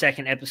Jags, the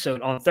second episode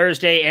on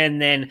Thursday,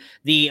 and then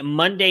the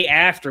Monday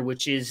after,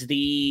 which is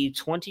the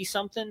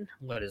 20-something.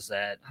 What is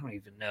that? I don't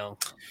even know.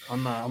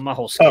 On my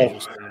whole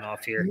schedule's going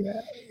off here.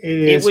 Yeah,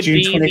 it would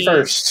June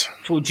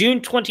 21st. June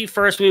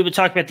 21st, we would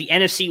talk about the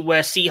NFC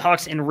West,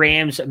 Seahawks and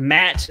Rams.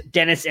 Matt,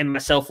 Dennis, and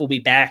myself will be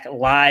back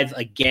live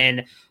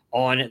again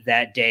on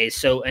that day.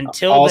 So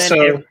until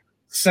then,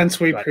 since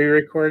we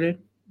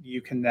pre-recorded, you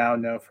can now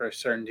know for a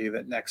certainty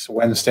that next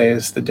Wednesday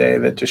is the day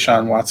that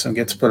Deshaun Watson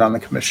gets put on the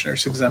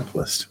commissioner's exempt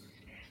list.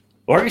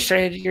 Or he's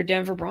traded to your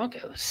Denver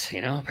Broncos.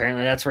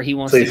 Apparently that's where he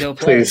wants to go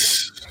play.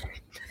 Please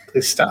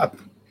stop.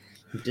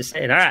 I'm just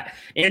saying. All right.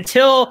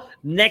 Until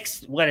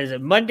next,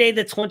 Monday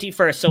the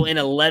 21st. So in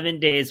 11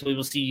 days, we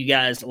will see you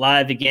guys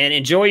live again.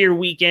 Enjoy your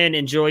weekend.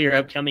 Enjoy your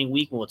upcoming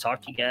week. And we'll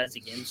talk to you guys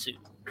again soon.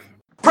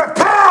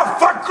 Prepare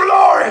for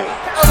glory!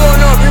 I don't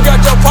know if you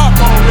got your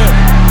popcorn ready.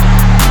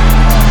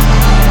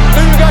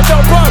 Do you got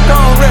your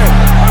popcorn ready?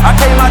 I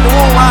came out the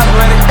womb, I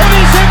was ready. And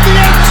he's hit the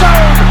end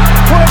zone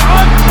for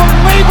an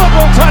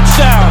unbelievable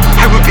touchdown.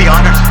 I would be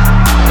honored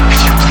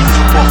if you played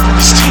football for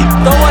this team.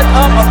 Throw it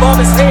up above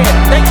his head.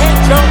 They can't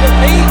jump with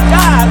me.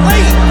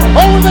 Golly.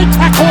 Oh, they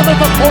tackle him at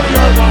the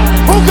 40-yard line.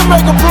 Who can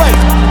make a play?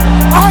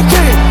 I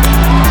can.